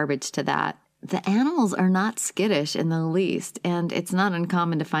cleaning up garbage to that. The animals are not skittish in the least, and it's not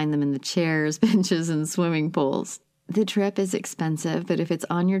uncommon to find them in the chairs, benches, and swimming pools. The trip is expensive, but if it's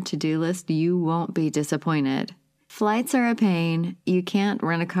on your to-do list, you won't be disappointed. Flights are a pain, you can't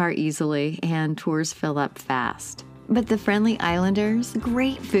rent a car easily, and tours fill up fast. But the friendly islanders,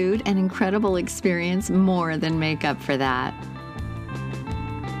 great food, and incredible experience more than make up for that.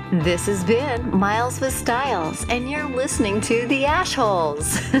 This has been Miles with Styles, and you're listening to The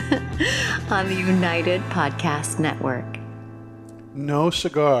Ashholes on the United Podcast Network. No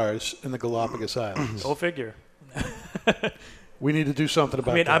cigars in the Galapagos Islands. Go figure. We need to do something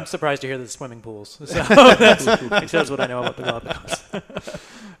about that. I'm surprised to hear the swimming pools. So that shows what I know about the Galapagos.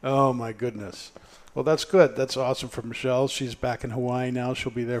 Oh, my goodness. Well, that's good. That's awesome for Michelle. She's back in Hawaii now.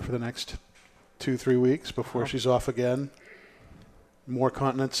 She'll be there for the next 2-3 weeks before she's off again. More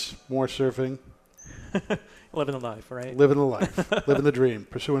continents, more surfing. Living the life, right? Living the life. Living the dream.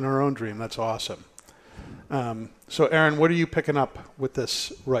 Pursuing her own dream. That's awesome. So, Aaron, what are you picking up with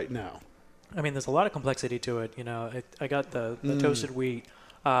this right now? I mean, there's a lot of complexity to it. You know, I got the toasted wheat.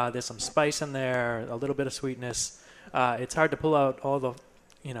 There's some spice in there, a little bit of sweetness. It's hard to pull out all the,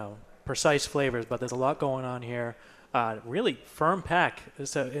 precise flavors, but there's a lot going on here. Really firm pack,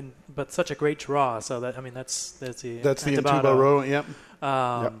 but such a great draw. So that's the Intubaro, yep.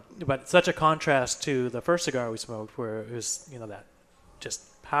 But such a contrast to the first cigar we smoked, where it was that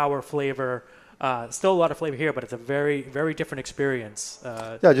just power flavor. Still a lot of flavor here, but it's a very, very different experience.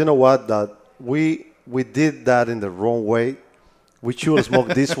 You know what? That we did that in the wrong way. We should smoke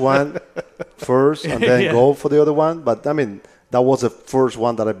this one first and then go for the other one. But I mean, that was the first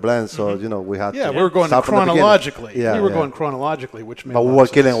one that I blended, so we had. Yeah, we were going chronologically. We were going chronologically, which made. But we were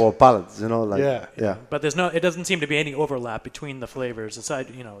killing our palates, But it doesn't seem to be any overlap between the flavors. Aside,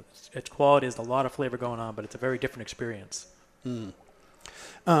 its quality is a lot of flavor going on, but it's a very different experience.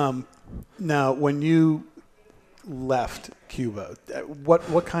 Now, when you left Cuba,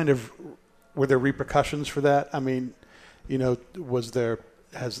 what kind of were there repercussions for that? I mean,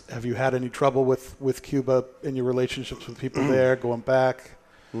 have you had any trouble with Cuba in your relationships with people there, going back?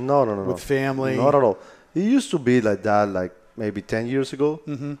 No. With family? Not at all. It used to be like that, like maybe 10 years ago,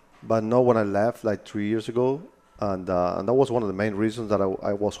 but not when I left, like 3 years ago, and that was one of the main reasons that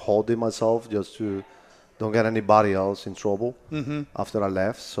I was holding myself just to don't get anybody else in trouble after I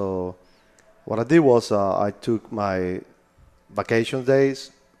left. So what I did was I took my vacation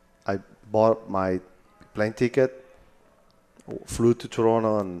days, I bought my plane ticket, flew to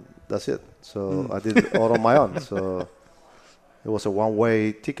Toronto, and that's it. So I did it all on my own. So it was a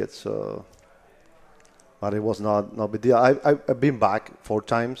one-way ticket. So, but it was not no big deal. I've been back 4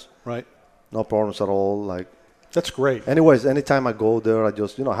 times. Right. No problems at all. Like that's great. Anyways, anytime I go there, I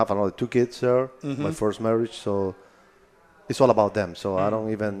just have another 2 kids there. My first marriage, so it's all about them. So I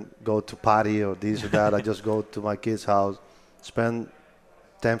don't even go to party or this or that. I just go to my kids' house, spend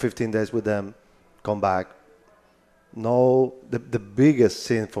 10-15 days with them, come back. No, the biggest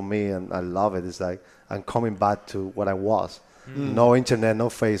thing for me, and I love it, is like I'm coming back to what I was. No internet, no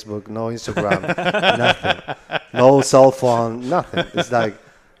Facebook, no Instagram, nothing. No cell phone, nothing. It's like,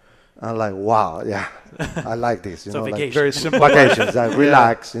 I'm like, wow, yeah, I like this. So vacation. Like very simple vacations. Like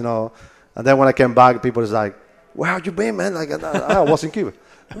relax, And then when I came back, people was like, where have you been, man? Like, I was in Cuba.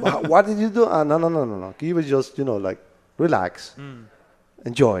 What did you do? No. Cuba is just, like, relax,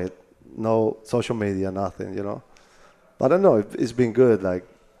 enjoy it. No social media, nothing, But I don't know. It's been good. Like,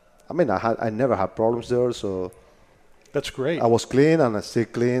 I mean, I never had problems there, so that's great. I was clean and I still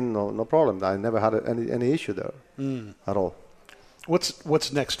clean. No problem. I never had any issue there at all.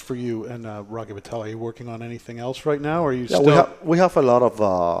 What's next for you and Rocky Vitale? Are you working on anything else right now, or are you still? We have a lot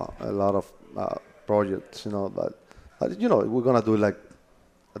of projects, but we're gonna do like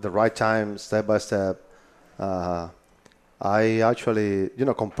at the right time, step by step. I actually,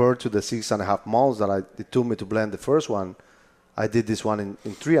 compared to the 6.5 months that it took me to blend the first one, I did this one in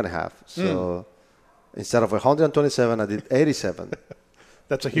 3.5. So instead of 127, I did 87.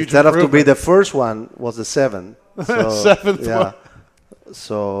 That's a huge Instead improvement. of to be the first one, was the 7. So, seventh one.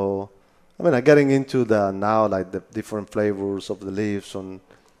 So, I mean, I'm getting into now, like the different flavors of the leaves on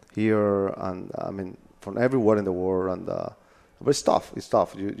here, and I mean, from everywhere in the world, and but it's tough. It's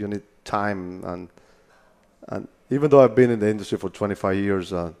tough. You need time, and even though I've been in the industry for 25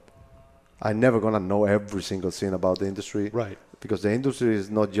 years, I'm never going to know every single thing about the industry. Right. Because the industry is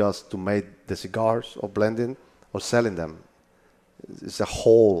not just to make the cigars or blending or selling them. It's a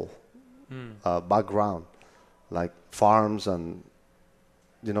whole background, like farms and,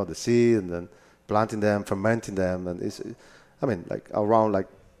 the seed, and then planting them, fermenting them. And like around like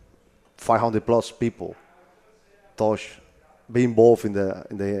 500 plus people be involved in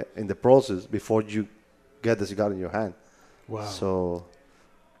the process before you get the cigar in your hand. Wow. So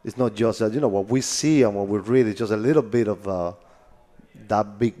it's not just that, what we see and what we read is just a little bit of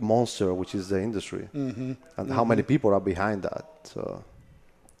that big monster, which is the industry, and how many people are behind that. So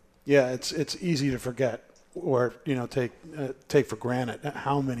yeah, it's easy to forget or take for granted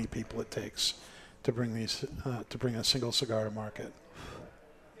how many people it takes to bring a single cigar to market.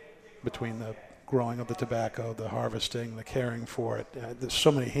 between the growing of the tobacco, the harvesting, the caring for it. There's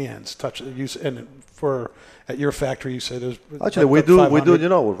so many hands touch it. And for at your factory, you say there's actually we do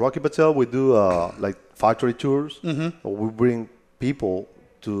with Rocky Patel we do like factory tours. We bring people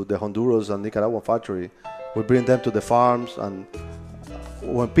to the Honduras and Nicaragua factory. We bring them to the farms, and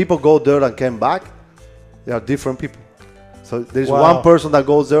when people go there and came back, they are different people. So there's one person that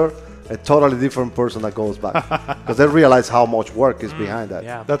goes there, a totally different person that goes back, because they realize how much work is behind that.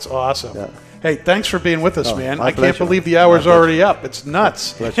 Yeah, that's awesome. Yeah. Hey, thanks for being with us, man. I pleasure. can't believe the hour's already up. It's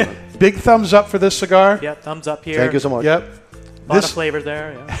nuts. Big thumbs up for this cigar. Yeah, thumbs up here. Thank you so much. Yep. A lot of flavor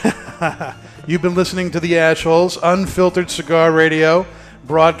there. Yeah. You've been listening to The Ash Holes, Unfiltered Cigar Radio,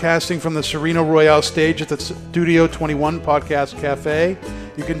 broadcasting from the Sereno Royale stage at the Studio 21 Podcast Cafe.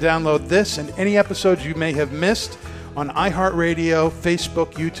 You can download this and any episodes you may have missed on iHeartRadio,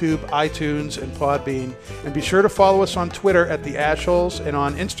 Facebook, YouTube, iTunes, and Podbean. And be sure to follow us on Twitter at The Ash Holes and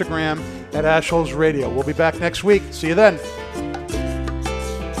on Instagram at Ash Holes Radio. We'll be back next week. See you then.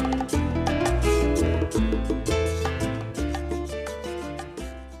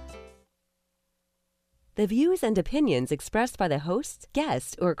 The views and opinions expressed by the hosts,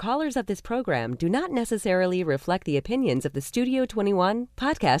 guests, or callers of this program do not necessarily reflect the opinions of the Studio 21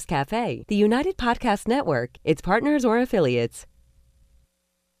 Podcast Cafe, the United Podcast Network, its partners, or affiliates.